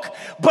I'm woke,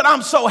 but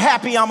I'm so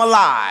happy I'm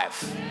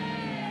alive.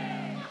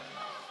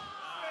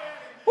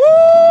 Woo!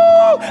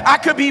 I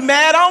could be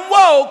mad I'm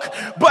woke,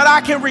 but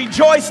I can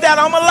rejoice that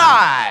I'm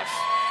alive.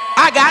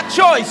 I got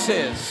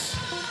choices.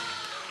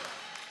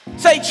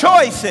 Say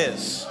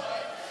choices.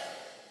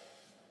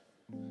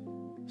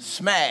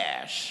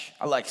 Smash.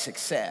 I like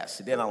success.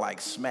 Then I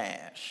like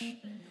smash.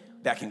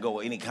 That can go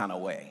any kind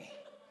of way.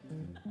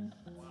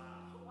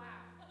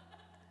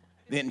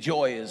 Then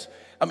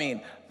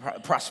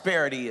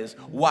prosperity is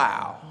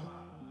wow.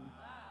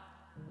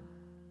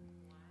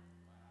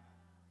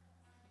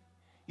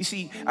 You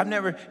see,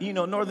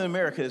 Northern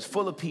America is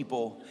full of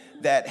people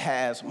that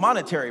has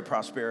monetary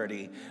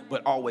prosperity,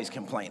 but always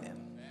complaining.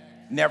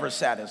 Never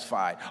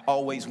satisfied,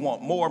 always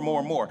want more,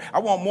 more, more. I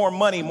want more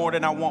money more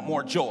than I want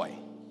more joy.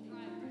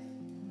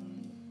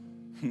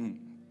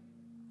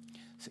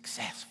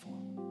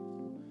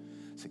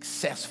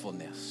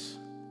 Successfulness.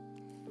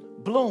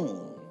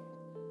 Bloom.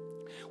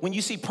 When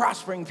you see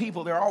prospering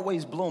people, they're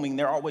always blooming,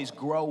 they're always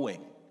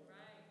growing.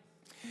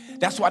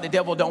 That's why the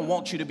devil don't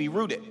want you to be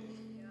rooted.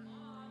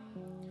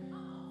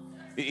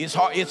 It's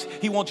hard.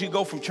 He wants you to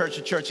go from church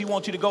to church. He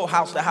wants you to go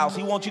house to house.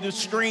 He wants you to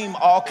stream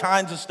all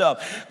kinds of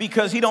stuff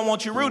because he don't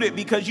want you rooted,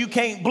 because you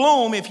can't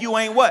bloom if you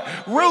ain't what?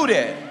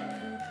 Rooted.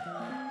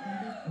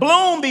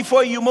 Bloom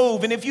before you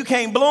move. And if you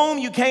can't bloom,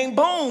 you can't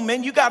boom.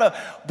 And you got to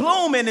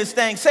bloom in this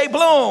thing. Say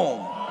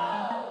bloom.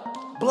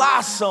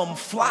 Blossom,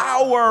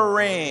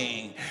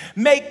 flowering,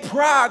 make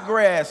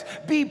progress,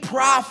 be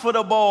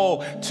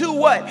profitable, to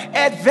what?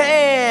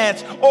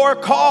 Advance or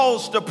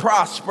cause to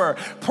prosper.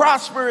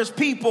 Prosperous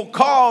people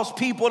cause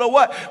people to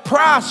what?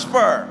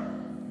 Prosper.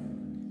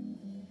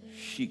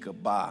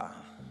 Shikabah.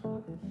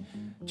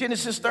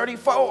 Genesis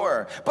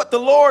 34. But the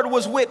Lord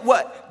was with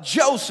what?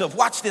 Joseph.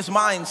 Watch this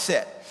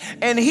mindset.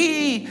 And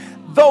he,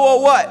 though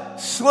a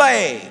what?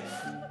 Slave.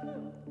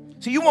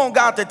 So you want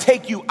God to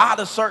take you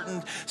out of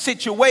certain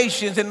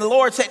situations, and the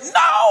Lord said, no,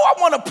 I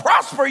want to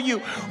prosper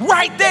you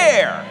right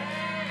there.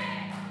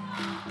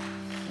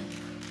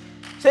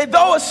 Say,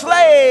 though a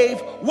slave,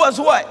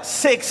 was what?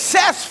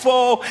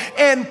 Successful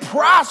and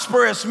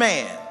prosperous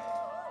man.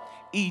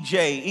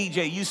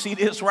 EJ, you see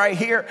this right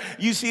here?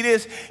 You see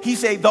this? He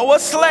said, though a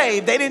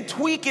slave, they didn't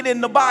tweak it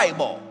in the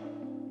Bible.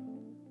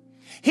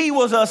 He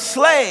was a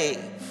slave,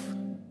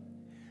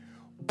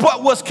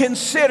 but was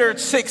considered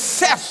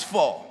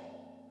successful.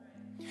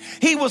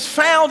 He was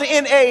found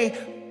in a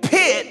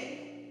pit,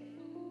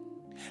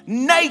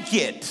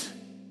 naked.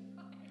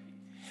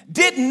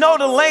 Didn't know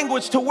the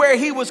language to where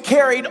he was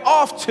carried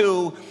off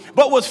to,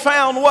 but was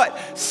found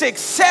what?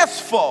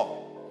 Successful.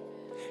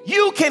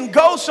 You can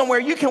go somewhere,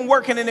 you can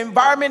work in an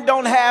environment,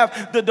 don't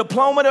have the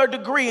diploma or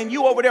degree, and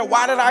you over there,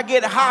 why did I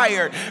get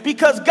hired?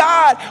 Because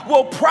God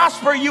will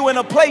prosper you in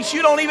a place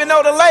you don't even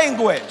know the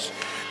language.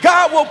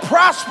 God will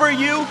prosper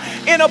you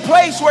in a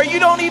place where you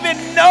don't even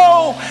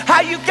know how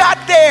you got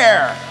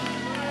there.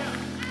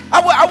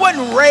 I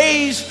wasn't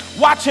raised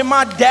watching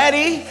my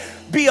daddy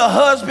be a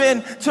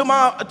husband to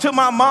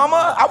my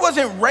mama. I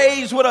wasn't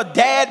raised with a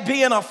dad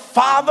being a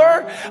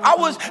father.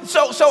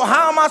 So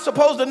how am I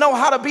supposed to know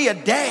how to be a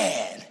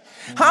dad?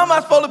 How am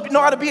I supposed to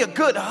know how to be a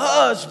good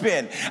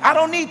husband? I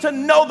don't need to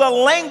know the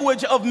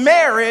language of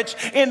marriage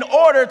in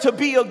order to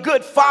be a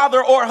good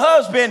father or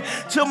husband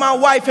to my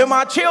wife and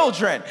my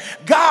children.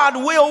 God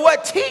will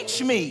what?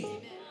 Teach me.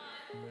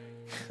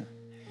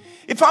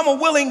 If I'm a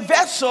willing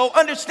vessel,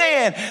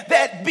 understand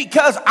that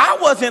because I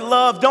wasn't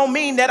loved don't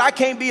mean that I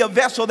can't be a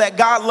vessel that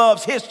God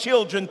loves his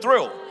children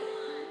through.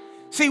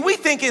 See, we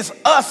think it's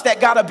us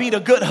that got to be the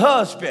good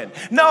husband.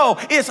 No,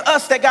 it's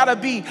us that got to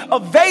be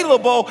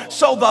available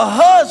so the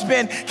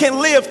husband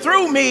can live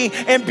through me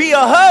and be a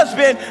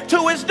husband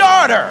to his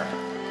daughter.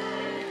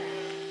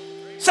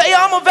 Say,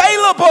 I'm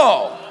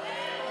available.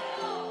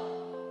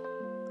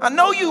 I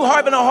know you're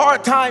having a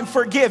hard time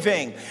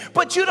forgiving,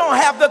 but you don't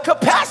have the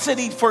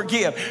capacity to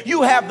forgive.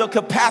 You have the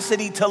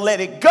capacity to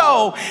let it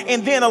go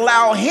and then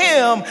allow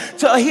him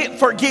to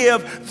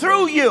forgive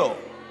through you.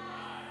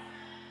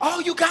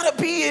 All you got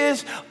to be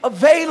is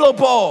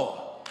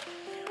available.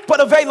 But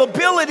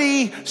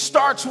availability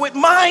starts with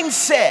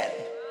mindset.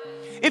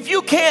 If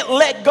you can't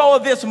let go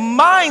of this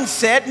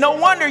mindset, no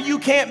wonder you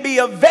can't be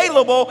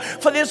available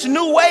for this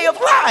new way of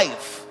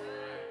life.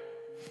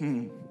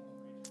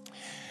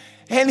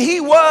 And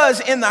he was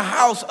in the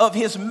house of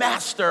his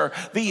master,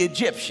 the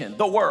Egyptian,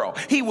 the world.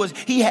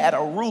 He had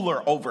a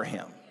ruler over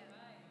him.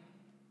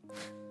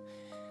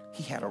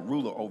 He had a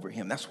ruler over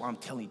him. That's why I'm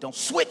telling you, don't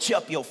switch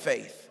up your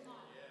faith.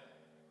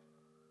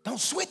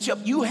 Don't switch up.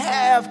 You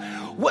have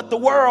what the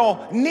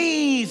world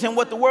needs and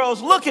what the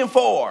world's looking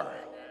for.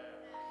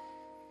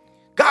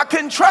 God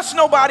couldn't trust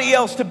nobody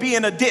else to be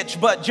in a ditch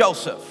but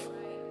Joseph.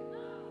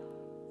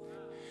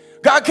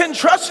 God couldn't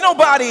trust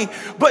nobody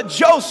but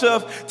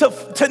Joseph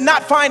to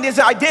not find his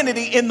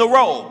identity in the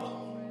robe.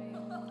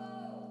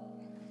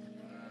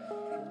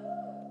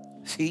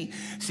 See,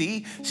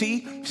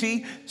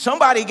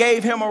 somebody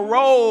gave him a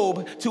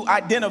robe to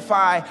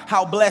identify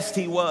how blessed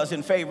he was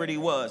and favored he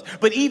was.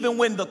 But even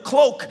when the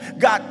cloak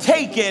got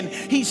taken,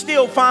 he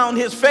still found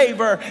his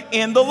favor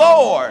in the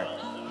Lord.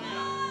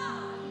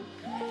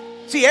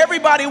 See,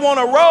 everybody want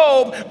a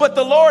robe, but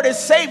the Lord is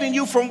saving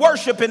you from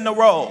worshiping the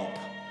robe.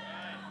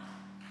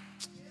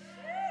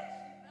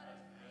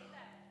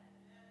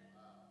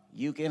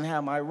 You can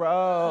have my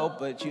robe,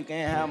 but you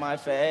can't have my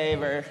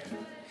favor.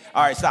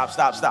 All right,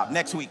 stop.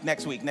 Next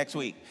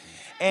week.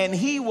 And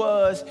he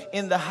was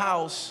in the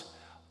house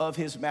of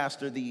his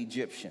master, the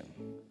Egyptian.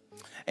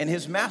 And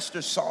his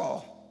master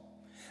saw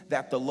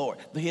that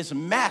his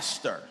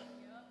master,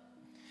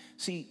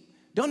 see,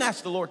 don't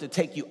ask the Lord to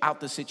take you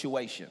out the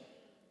situation.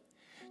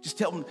 Just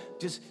tell them,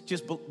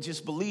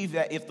 just believe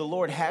that if the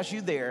Lord has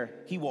you there,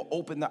 he will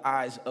open the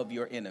eyes of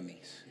your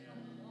enemies.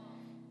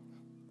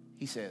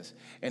 He says,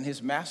 and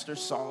his master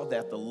saw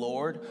that the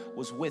Lord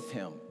was with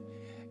him,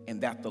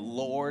 and that the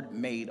Lord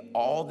made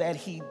all that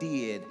he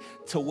did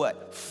to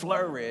what?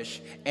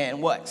 Flourish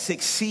and what?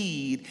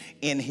 Succeed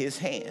in his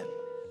hand.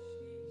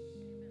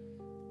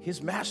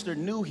 His master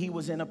knew he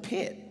was in a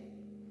pit.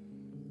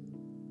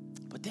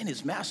 But then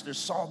his master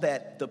saw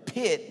that the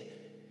pit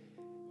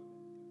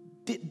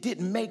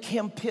didn't make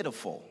him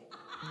pitiful.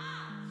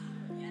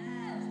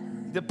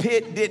 The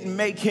pit didn't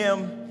make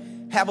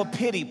him have a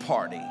pity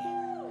party.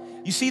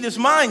 You see this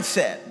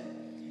mindset.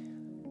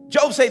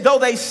 Job said, though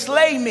they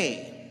slay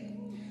me,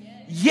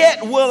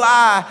 yet will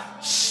I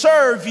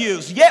serve you.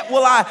 Yet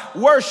will I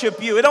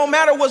worship you. It don't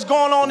matter what's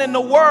going on in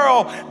the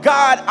world.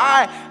 God,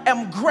 I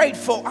am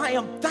grateful. I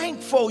am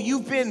thankful.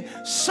 You've been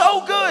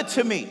so good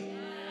to me.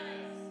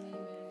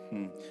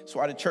 That's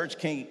why the church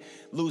can't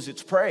lose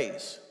its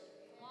praise.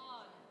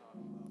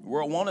 The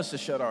world wants us to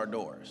shut our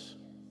doors.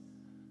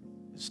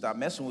 Stop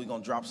messing, we're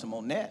going to drop some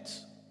more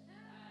nets.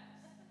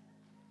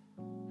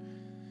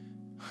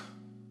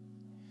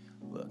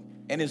 Look,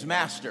 and his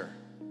master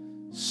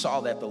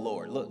saw that the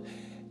Lord, look,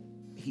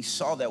 he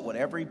saw that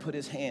whatever he put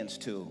his hands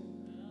to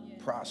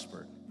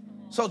prospered.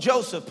 So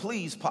Joseph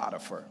pleased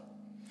Potiphar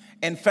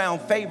and found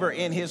favor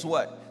in his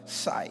what?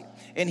 Sight.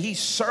 And he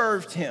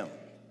served him.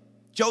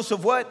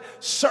 Joseph what?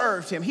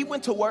 Served him. He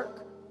went to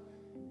work.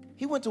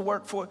 He went to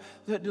work for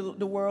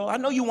the world. I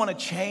know you want to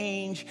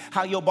change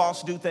how your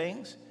boss do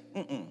things.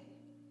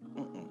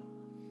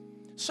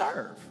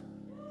 Serve.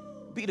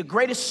 Be the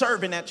greatest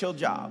servant at your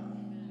job.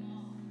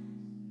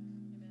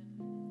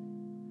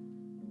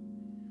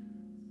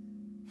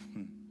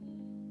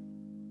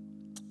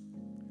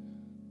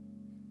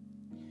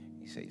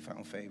 He said he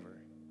found favor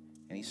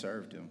and he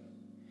served him.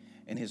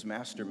 And his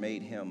master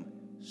made him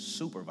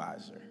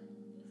supervisor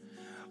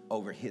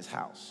over his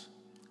house.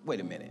 Wait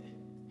a minute.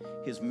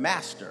 His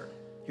master,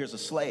 here's a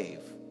slave.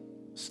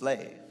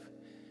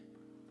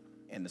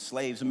 And the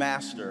slave's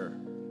master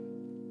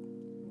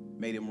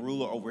made him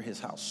ruler over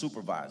his house,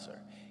 supervisor.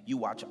 You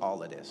watch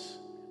all of this.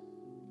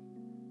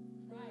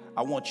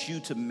 I want you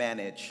to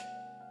manage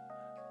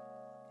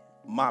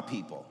my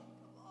people.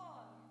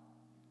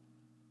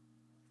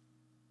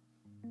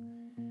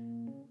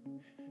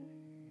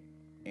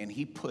 And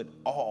he put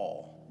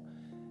all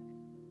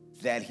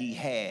that he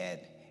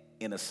had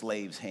in a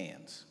slave's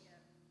hands.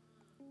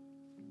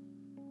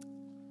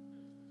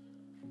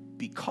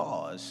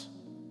 Because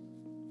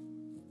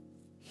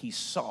he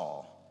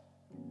saw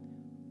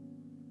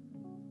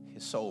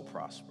his soul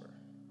prosper.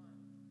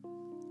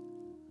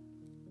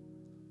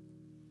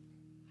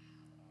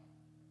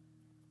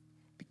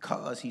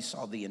 Because he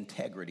saw the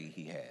integrity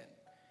he had.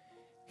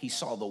 He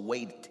saw the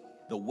weight,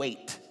 the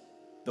WAIT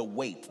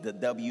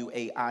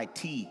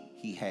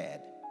he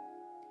had.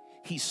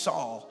 He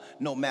saw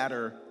no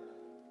matter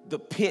the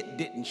pit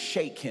didn't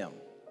shake him.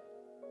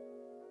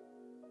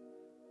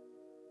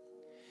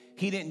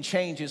 He didn't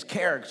change his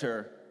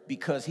character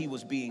because he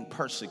was being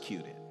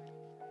persecuted.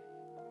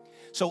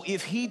 So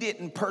if he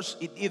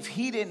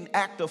didn't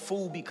act a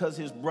fool because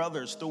his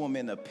brothers threw him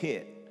in a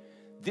pit,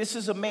 this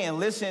is a man,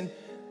 listen,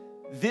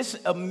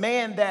 a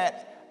man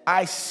that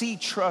I see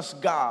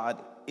trust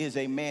God is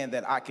a man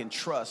that I can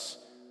trust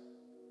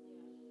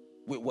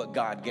with what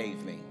God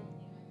gave me.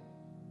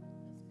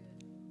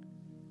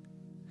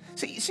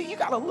 See, you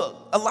gotta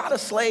look. A lot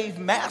of slave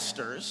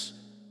masters,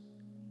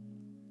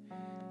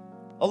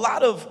 a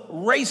lot of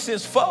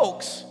racist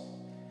folks,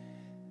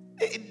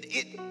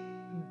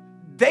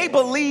 they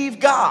believe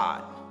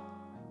God.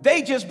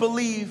 They just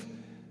believe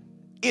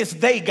it's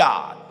they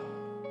God.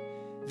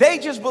 They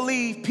just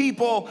believe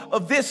people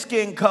of this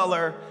skin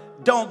color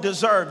don't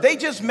deserve. They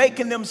just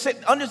making them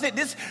sit. Understand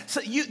this? So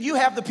you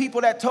have the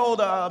people that told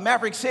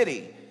Maverick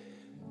City,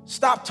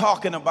 stop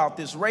talking about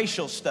this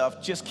racial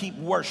stuff. Just keep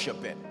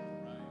worshiping.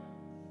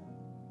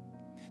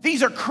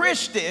 These are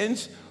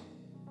Christians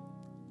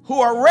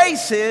who are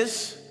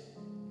racist.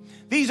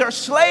 These are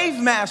slave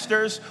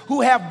masters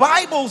who have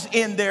Bibles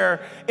in their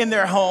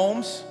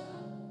homes.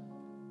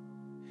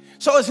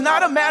 So it's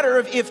not a matter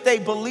of if they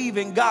believe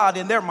in God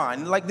in their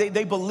mind. Like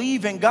they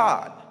believe in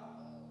God.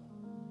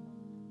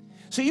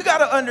 So you got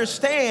to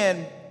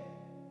understand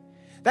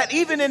that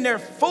even in their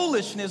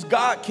foolishness,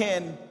 God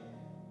can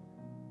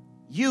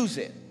use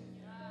it.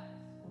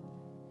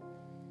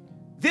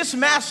 This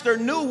master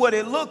knew what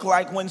it looked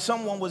like when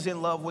someone was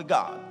in love with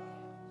God.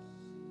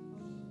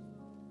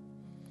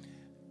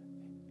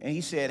 And he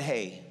said,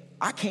 hey,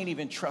 I can't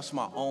even trust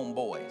my own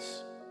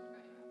boys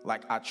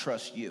like I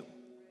trust you.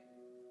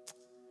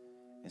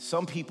 And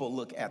some people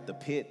look at the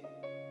pit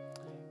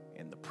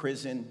and the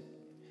prison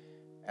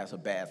as a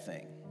bad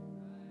thing.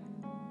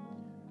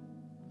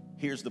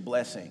 Here's the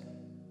blessing.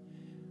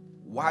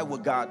 Why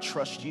would God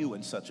trust you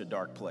in such a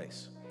dark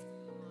place?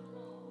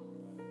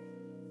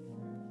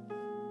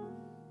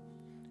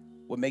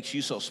 What makes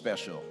you so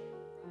special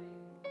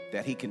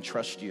that he can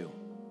trust you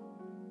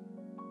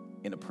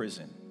in a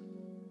prison,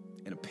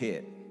 in a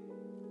pit?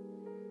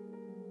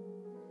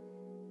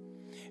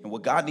 And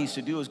what God needs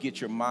to do is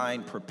get your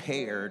mind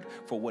prepared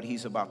for what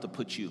he's about to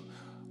put you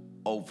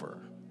over.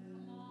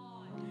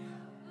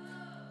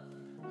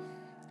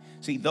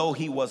 See, though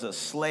he was a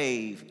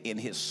slave in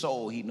his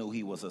soul, he knew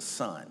he was a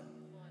son.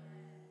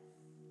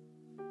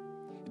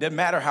 It doesn't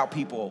matter how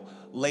people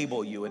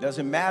label you. It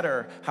doesn't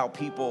matter how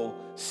people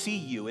see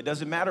you. It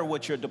doesn't matter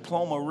what your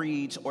diploma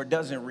reads or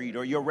doesn't read,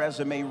 or your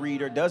resume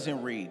read or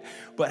doesn't read.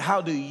 But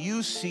how do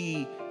you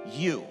see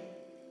you?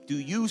 Do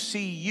you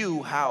see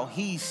you how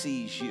he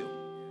sees you?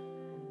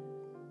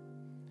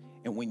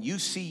 And when you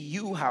see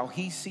you how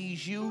he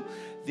sees you,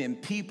 then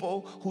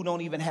people who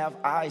don't even have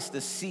eyes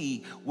to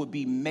see would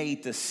be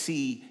made to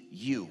see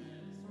you.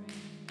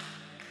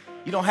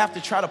 You don't have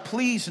to try to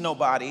please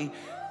nobody.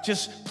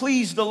 Just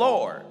please the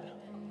Lord.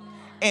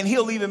 And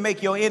he'll even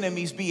make your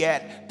enemies be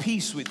at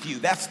peace with you.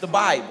 That's the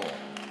Bible.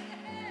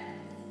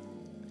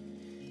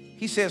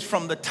 He says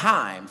from the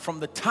time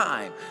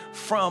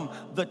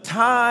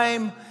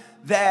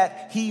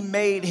that he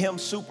made him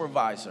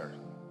supervisor.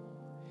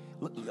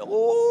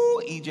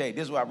 Oh, EJ,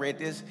 this is why I read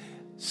this.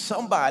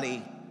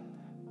 Somebody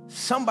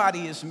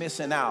is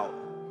missing out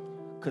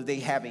because they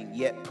haven't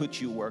yet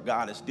put you where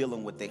God is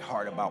dealing with their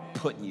heart about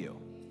putting you.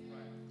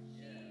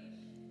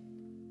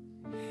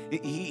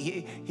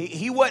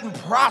 He wasn't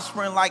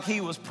prospering like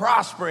he was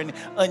prospering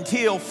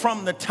until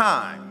from the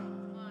time.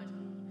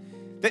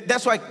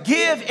 That's why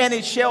give and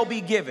it shall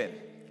be given.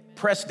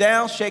 Pressed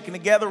down, shaken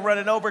together,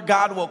 running over,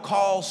 God will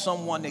call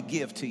someone to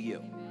give to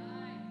you.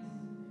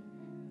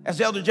 As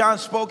Elder John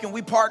spoke, and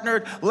we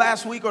partnered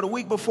last week or the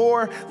week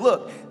before,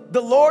 look,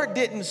 the Lord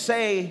didn't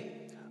say,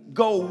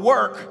 go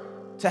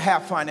work to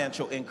have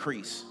financial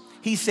increase.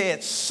 He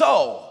said,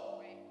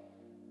 sow.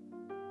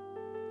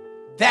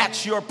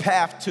 That's your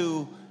path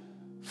to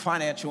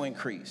financial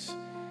increase,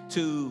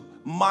 to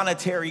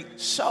monetary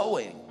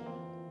sowing.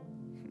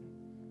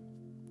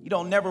 You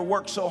don't never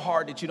work so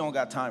hard that you don't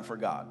got time for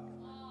God.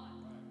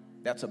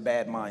 That's a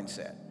bad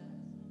mindset.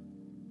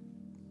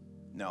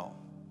 No.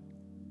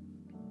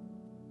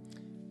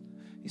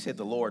 He said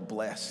the Lord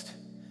blessed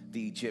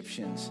the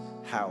Egyptian's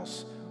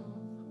house.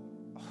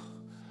 Oh,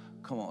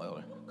 come on,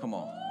 Elder. Come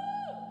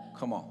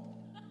on.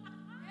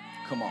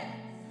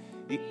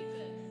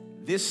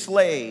 This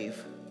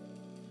slave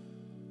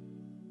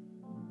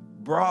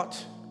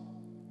brought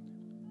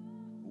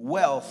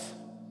wealth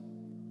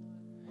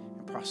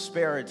and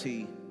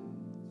prosperity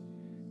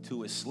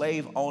to his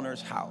slave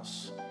owner's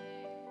house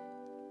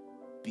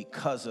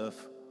because of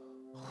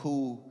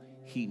who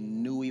he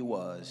knew he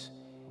was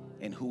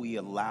and who he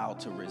allowed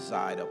to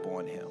reside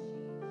upon him.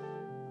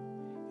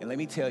 And let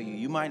me tell you,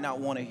 you might not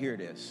want to hear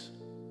this,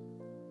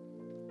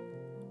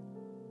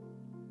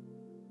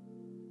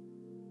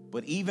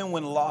 but even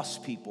when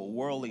lost people,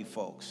 worldly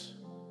folks,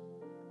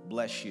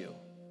 bless you,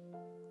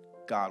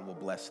 God will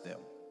bless them.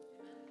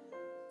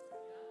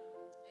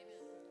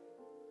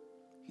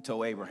 He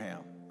told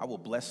Abraham, I will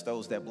bless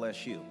those that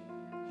bless you.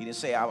 He didn't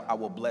say, I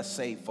will bless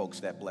saved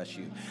folks that bless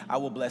you. I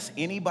will bless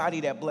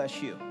anybody that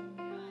bless you.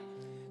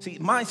 See,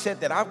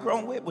 mindset that I've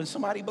grown with, when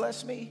somebody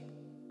bless me,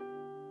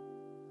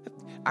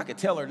 I could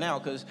tell her now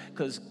because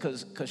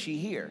she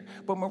here.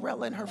 But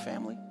Morella and her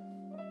family,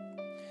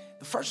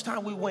 the first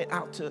time we went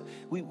out to,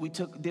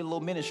 did a little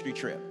ministry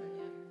trip.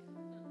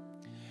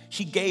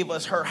 She gave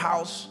us her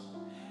house,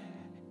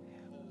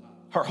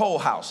 her whole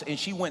house, and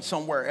she went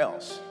somewhere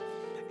else.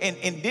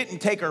 And didn't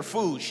take her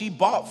food. She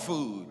bought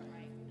food.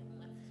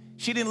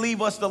 She didn't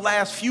leave us the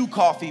last few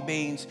coffee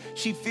beans.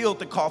 She filled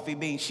the coffee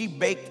beans. She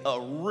baked a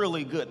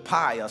really good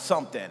pie or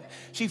something.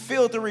 She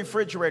filled the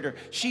refrigerator.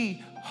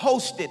 She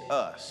hosted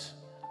us.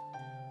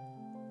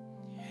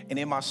 And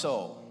in my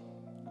soul,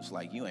 it's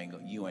like, you ain't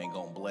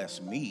gonna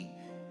bless me,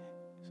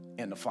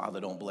 and the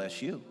Father don't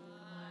bless you.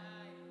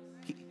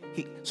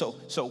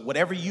 So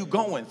whatever you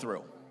going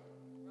through,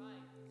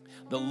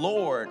 the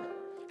Lord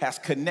has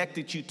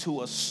connected you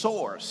to a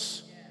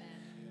source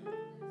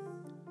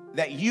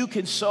that you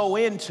can sow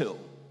into.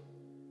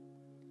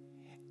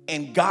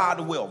 And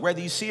God will,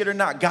 whether you see it or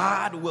not,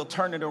 God will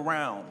turn it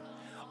around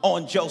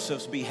on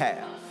Joseph's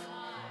behalf.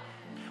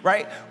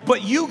 Right?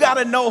 But you got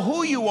to know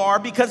who you are,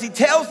 because he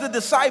tells the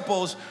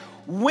disciples,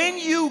 when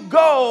you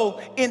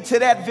go into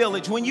that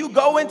village, when you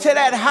go into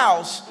that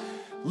house,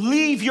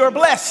 leave your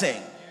blessing.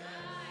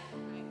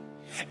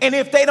 And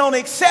if they don't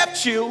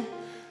accept you,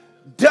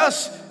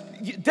 dust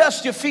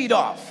your feet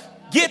off.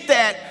 Get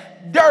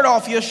that dirt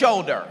off your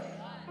shoulder.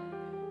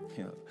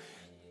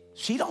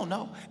 She don't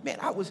know. Man,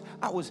 we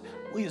was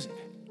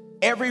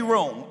every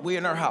room, we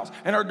in her house.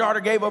 And her daughter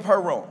gave up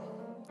her room.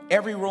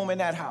 Every room in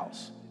that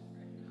house.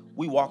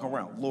 We walk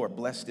around. Lord,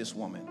 bless this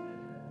woman.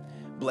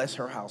 Bless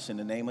her house in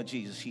the name of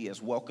Jesus. She has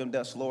welcomed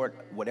us, Lord.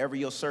 Whatever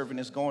your servant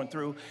is going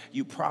through,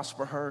 you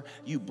prosper her.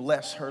 You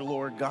bless her,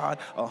 Lord God,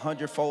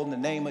 100-fold in the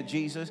name of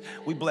Jesus.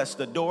 We bless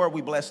the door.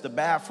 We bless the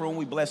bathroom.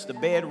 We bless the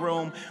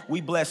bedroom.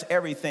 We bless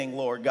everything,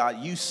 Lord God.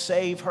 You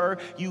save her.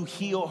 You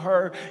heal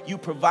her. You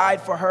provide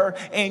for her.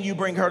 And you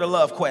bring her to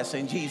Love Quest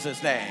in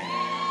Jesus' name.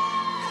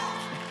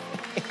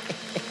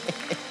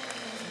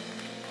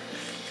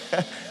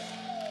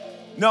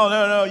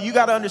 No. You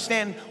got to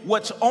understand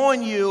what's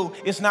on you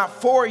is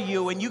not for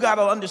you. And you got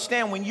to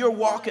understand when you're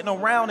walking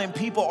around and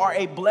people are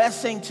a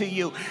blessing to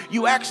you,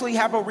 you actually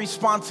have a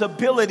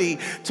responsibility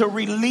to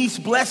release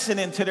blessing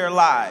into their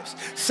lives.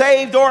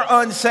 Saved or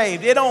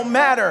unsaved, it don't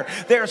matter.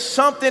 There's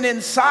something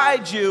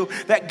inside you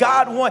that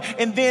God wants.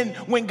 And then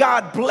when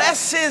God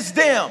blesses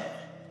them,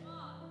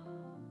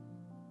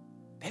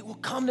 they will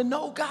come to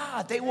know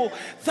God. They will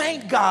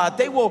thank God.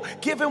 They will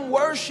give him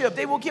worship.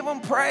 They will give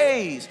him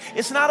praise.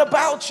 It's not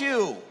about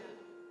you.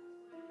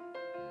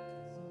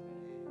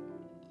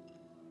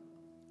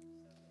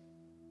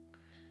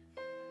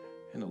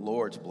 And the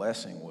Lord's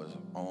blessing was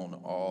on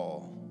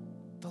all.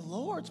 The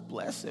Lord's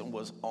blessing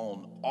was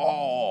on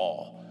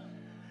all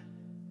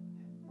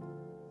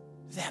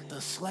that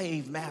the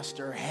slave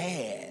master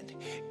had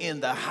in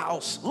the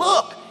house.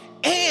 Look,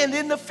 and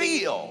in the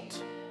field.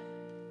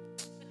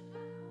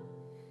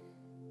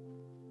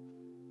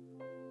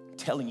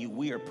 Telling you,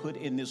 we are put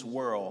in this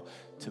world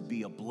to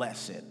be a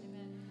blessing.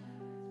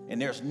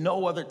 And there's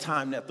no other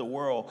time that the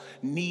world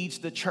needs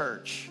the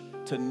church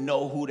to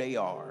know who they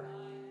are.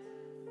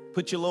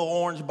 Put your little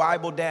orange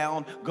Bible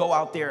down, go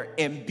out there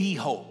and be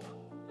hope.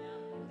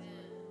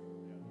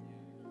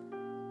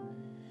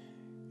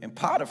 And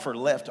Potiphar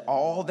left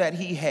all that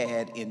he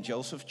had in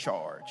Joseph's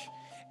charge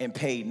and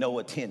paid no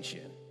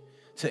attention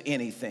to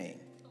anything.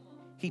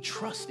 He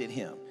trusted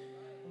him,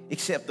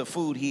 except the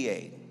food he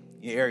ate.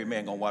 Yeah, every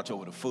man gonna watch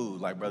over the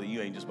food. Like, brother,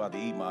 you ain't just about to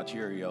eat my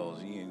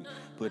Cheerios. You ain't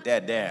put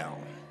that down.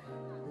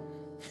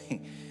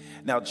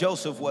 Now,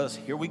 Joseph was,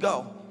 here we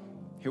go.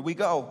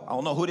 I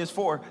don't know who this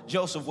for.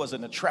 Joseph was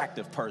an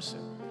attractive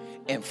person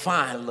and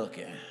fine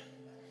looking.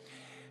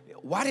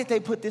 Why did they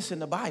put this in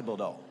the Bible,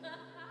 though?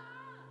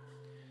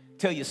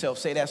 Tell yourself,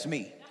 say, that's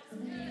me.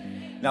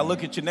 Now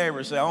look at your neighbor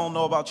and say, I don't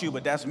know about you,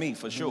 but that's me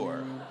for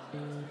sure.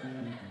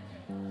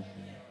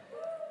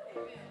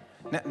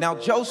 Now,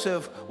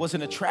 Joseph was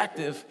an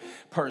attractive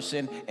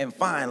person and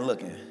fine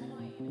looking.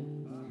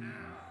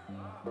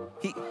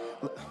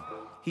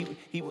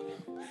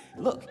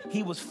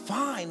 He was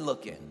fine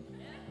looking.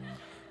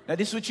 Now,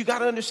 this is what you got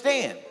to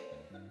understand.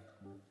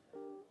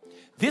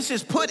 This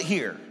is put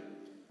here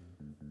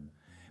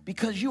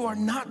because you are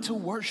not to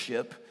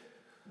worship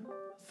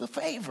the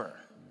favor.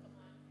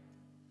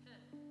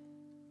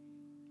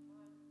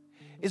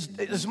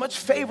 As much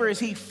favor as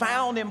he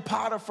found in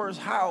Potiphar's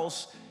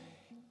house,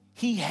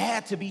 he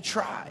had to be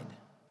tried.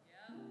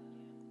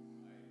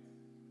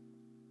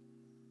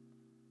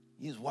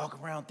 You just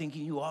walk around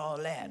thinking you all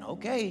that.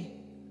 Okay.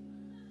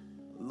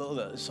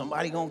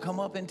 Somebody gonna come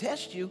up and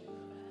test you.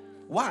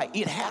 Why?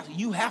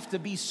 You have to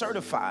be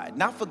certified,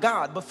 not for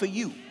God, but for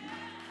you.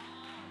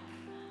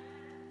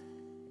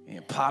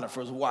 And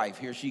Potiphar's wife,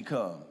 here she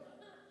come,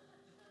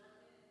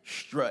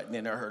 strutting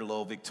in her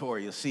little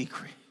Victoria's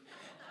Secret.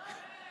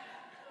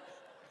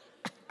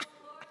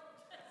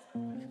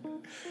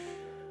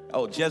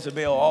 Oh,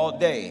 Jezebel all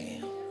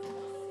day.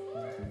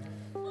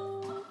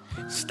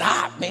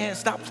 Stop, man,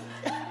 stop.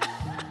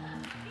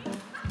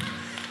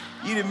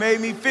 You done made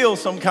me feel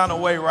some kind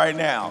of way right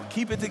now.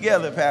 Keep it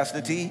together,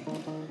 Pastor T.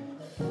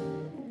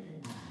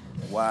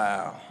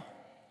 Wow.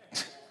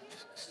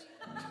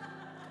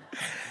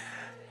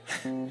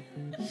 Come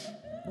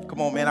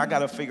on, man, I got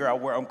to figure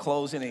out where I'm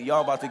closing, and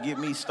y'all about to get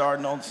me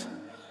starting on.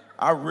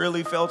 I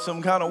really felt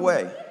some kind of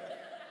way.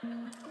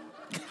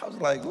 I was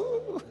like,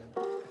 ooh.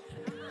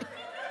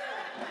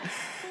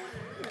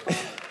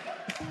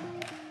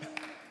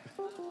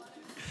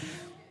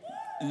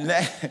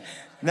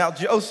 Now,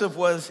 Joseph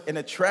was an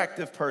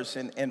attractive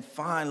person and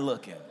fine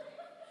looking.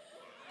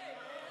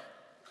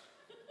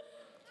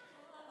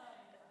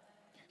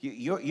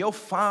 Your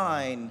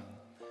fine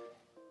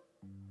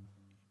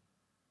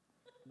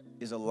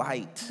is a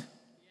light.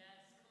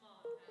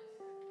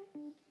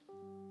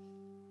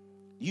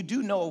 You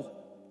do know,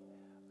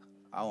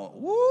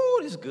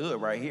 this is good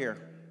right here.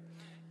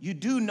 You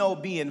do know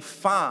being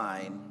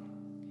fine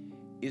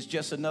is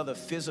just another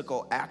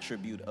physical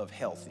attribute of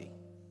healthy.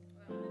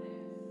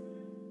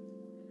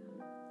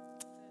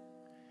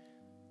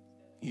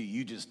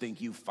 You just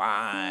think you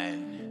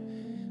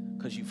fine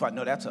because you fine.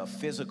 No, that's a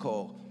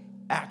physical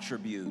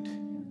attribute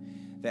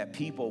that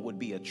people would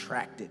be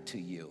attracted to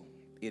you.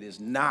 It is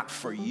not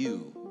for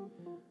you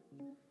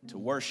to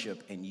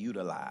worship and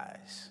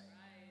utilize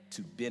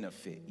to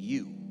benefit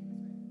you.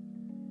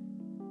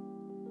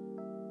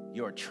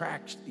 Your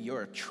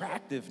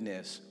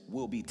attractiveness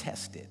will be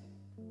tested.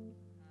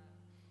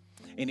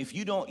 And if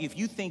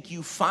you think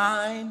you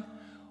fine,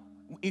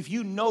 if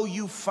you know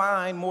you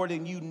fine more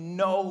than you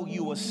know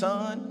you a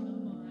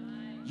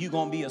son, you're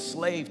going to be a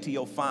slave to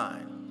your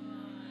fine.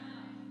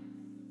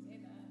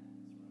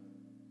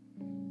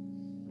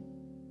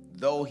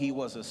 Though he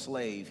was a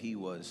slave, he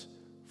was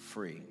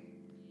free.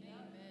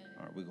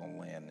 All right, we're going to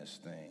land this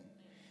thing.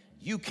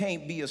 You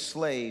can't be a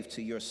slave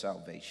to your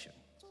salvation.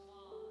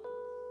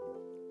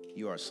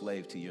 You are a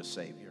slave to your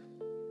Savior.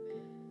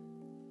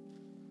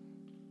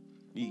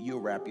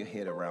 You'll wrap your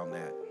head around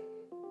that.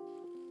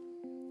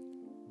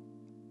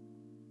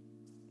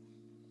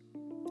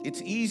 It's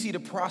easy to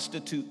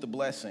prostitute the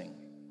blessing.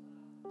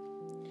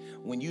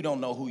 when you don't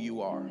know who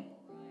you are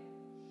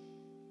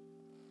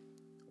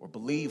or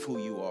believe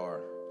who you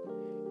are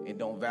and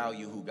don't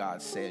value who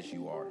God says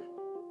you are.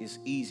 It's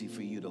easy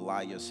for you to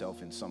lie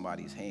yourself in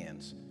somebody's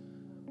hands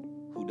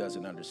who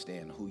doesn't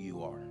understand who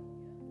you are.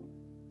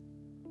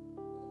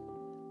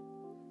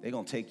 They're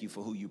going to take you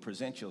for who you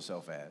present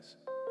yourself as.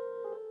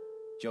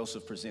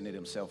 Joseph presented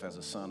himself as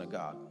a son of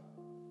God.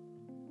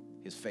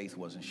 His faith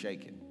wasn't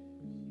shaken.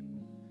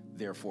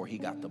 Therefore, he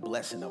got the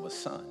blessing of a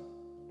son,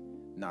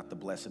 not the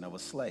blessing of a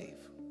slave.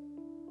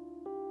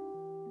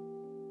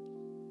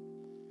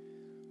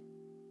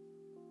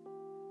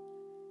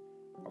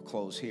 I'll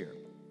close here.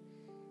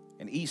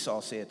 And Esau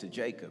said to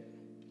Jacob,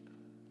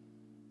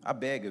 I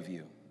beg of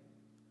you,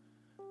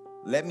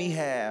 let me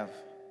have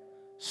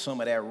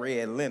some of that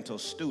red lentil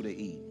stew to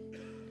eat,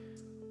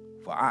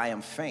 for I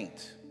am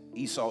faint.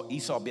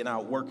 Esau been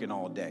out working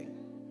all day.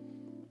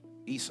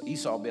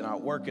 Esau been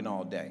out working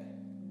all day.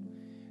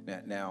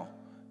 Now,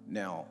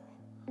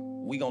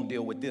 we're going to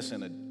deal with this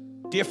in a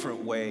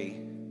different way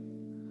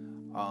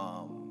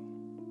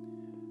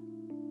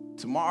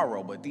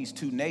tomorrow, but these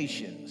two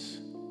nations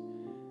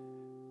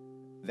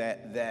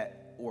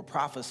that were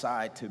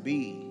prophesied to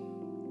be,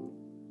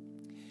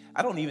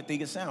 I don't even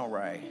think it sounds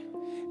right.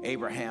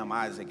 Abraham,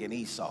 Isaac, and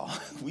Esau.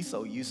 We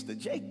so used to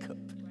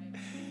Jacob.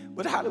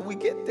 But how did we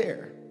get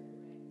there?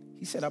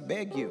 He said, I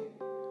beg you,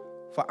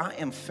 for I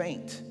am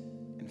faint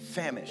and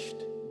famished.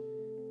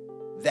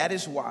 That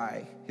is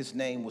why his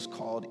name was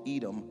called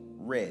Edom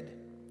Red.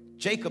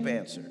 Jacob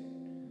answered.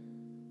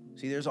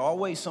 See, there's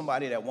always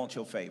somebody that wants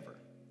your favor.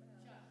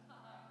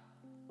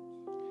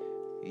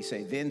 He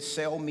said, then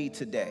sell me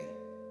today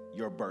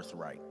your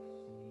birthright,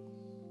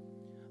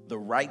 the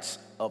rights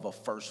of a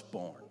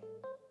firstborn.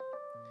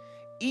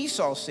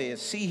 Esau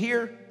says, see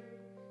here,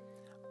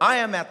 I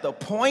am at the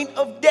point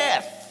of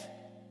death.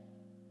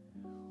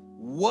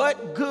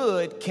 What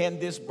good can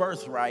this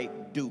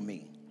birthright do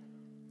me?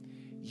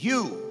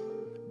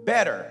 You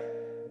better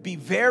be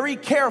very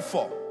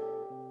careful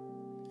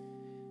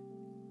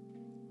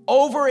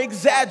over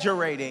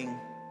exaggerating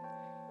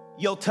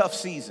your tough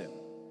season.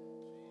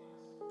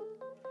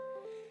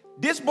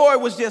 This boy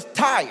was just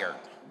tired.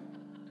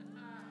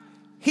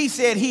 He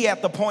said he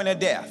at the point of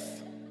death.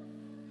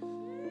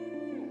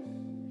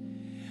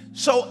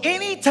 So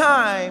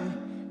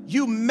anytime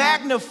you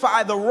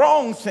magnify the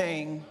wrong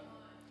thing,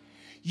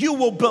 you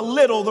will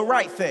belittle the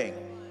right thing.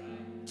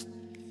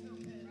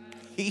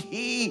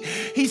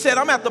 He said,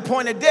 I'm at the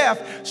point of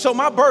death, so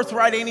my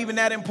birthright ain't even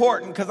that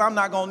important because I'm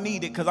not going to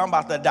need it because I'm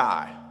about to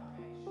die.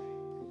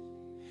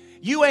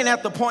 You ain't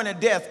at the point of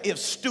death if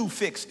Stu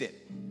fixed it.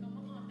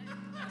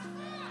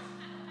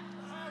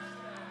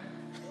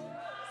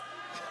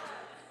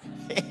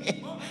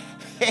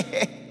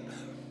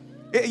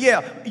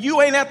 Yeah, you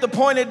ain't at the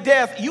point of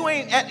death. You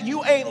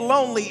ain't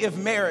lonely if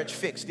marriage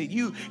fixed it.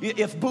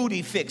 If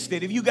booty fixed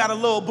it. If you got a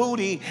little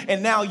booty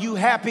and now you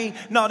happy.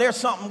 No, there's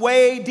something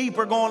way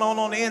deeper going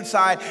on the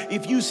inside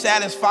if you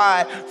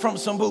satisfied from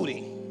some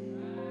booty.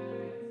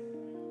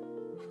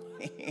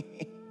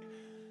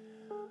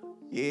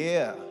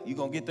 Yeah, you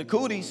gonna get the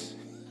cooties.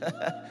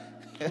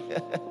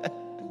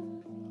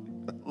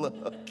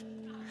 Look.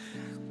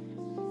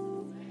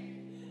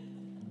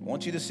 I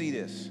want you to see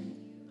this.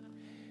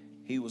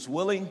 He was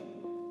willing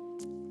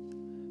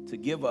to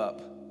give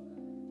up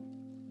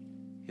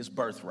his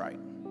birthright.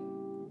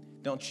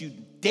 Don't you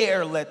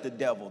dare let the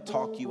devil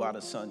talk you out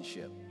of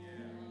sonship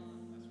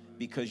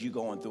because you're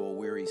going through a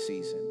weary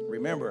season.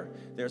 Remember,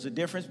 there's a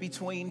difference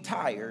between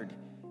tired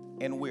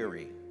and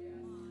weary.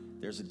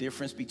 There's a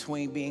difference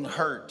between being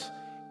hurt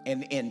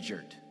and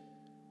injured.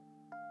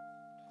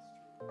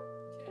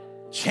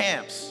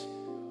 Champs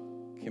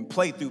can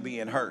play through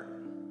being hurt.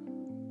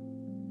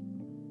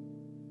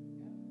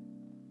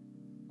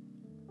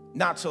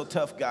 Not so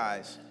tough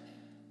guys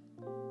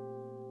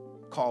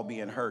call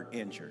being hurt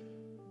injured.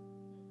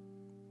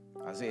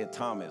 Isaiah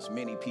Thomas,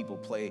 many people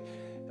play,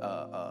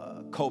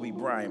 Kobe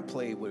Bryant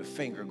played with a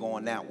finger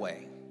going that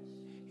way.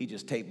 He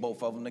just taped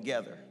both of them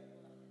together.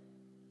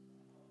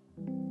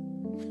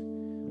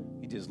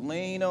 He just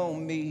lean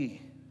on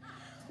me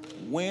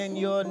when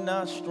you're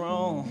not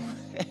strong.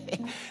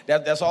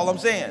 That's all I'm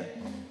saying.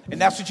 And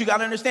that's what you got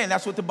to understand.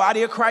 That's what the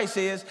body of Christ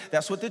is.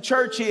 That's what the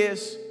church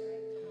is.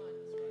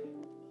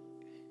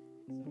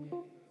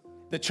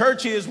 The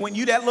church is when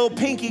you that little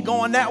pinky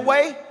going that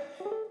way,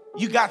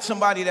 you got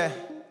somebody that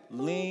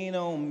lean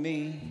on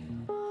me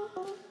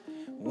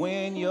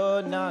when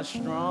you're not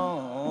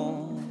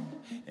strong,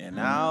 and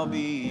I'll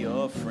be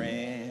your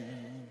friend.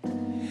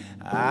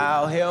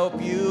 I'll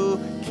help you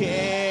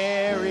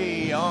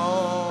carry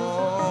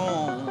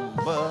on,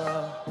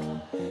 but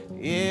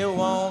it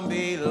won't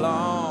be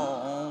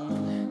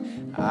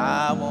long.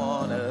 I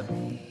wanna,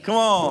 come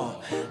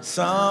on,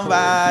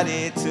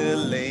 somebody to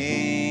lean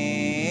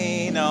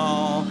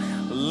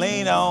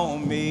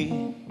on me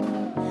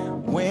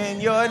when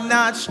you're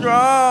not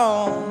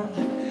strong,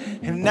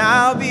 and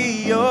I'll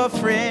be your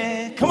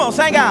friend. Come on,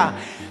 sing out.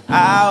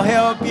 I'll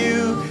help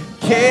you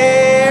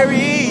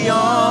carry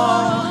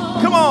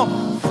on. Come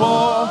on,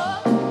 for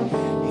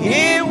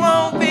It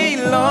won't be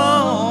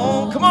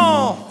long. Come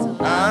on.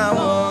 I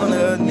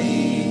wanna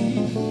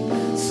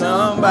need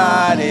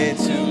somebody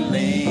to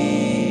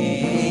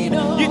lean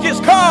on. You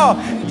just call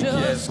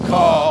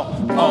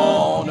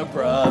on a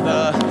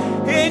brother,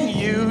 and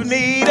you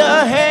need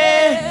a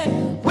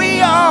hand.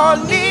 We all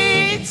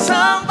need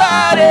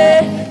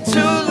somebody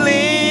to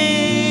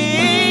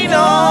lean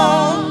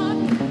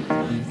on.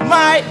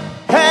 Might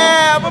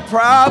have a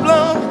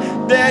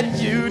problem that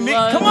you need.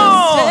 Come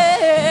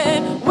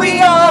on.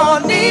 We all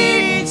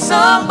need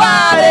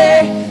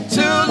somebody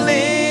to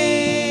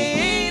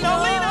lean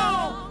on.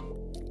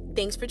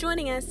 Thanks for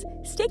joining us.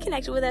 Stay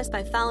connected with us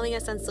by following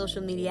us on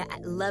social media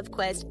at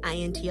LoveQuest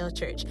INTL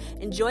Church.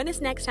 And join us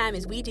next time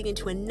as we dig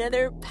into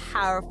another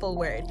powerful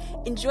word.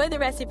 Enjoy the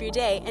rest of your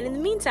day. And in the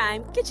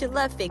meantime, get your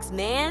love fix,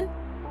 man.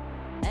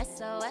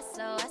 SOS,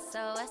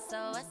 SOS,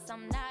 SOS,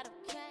 I'm not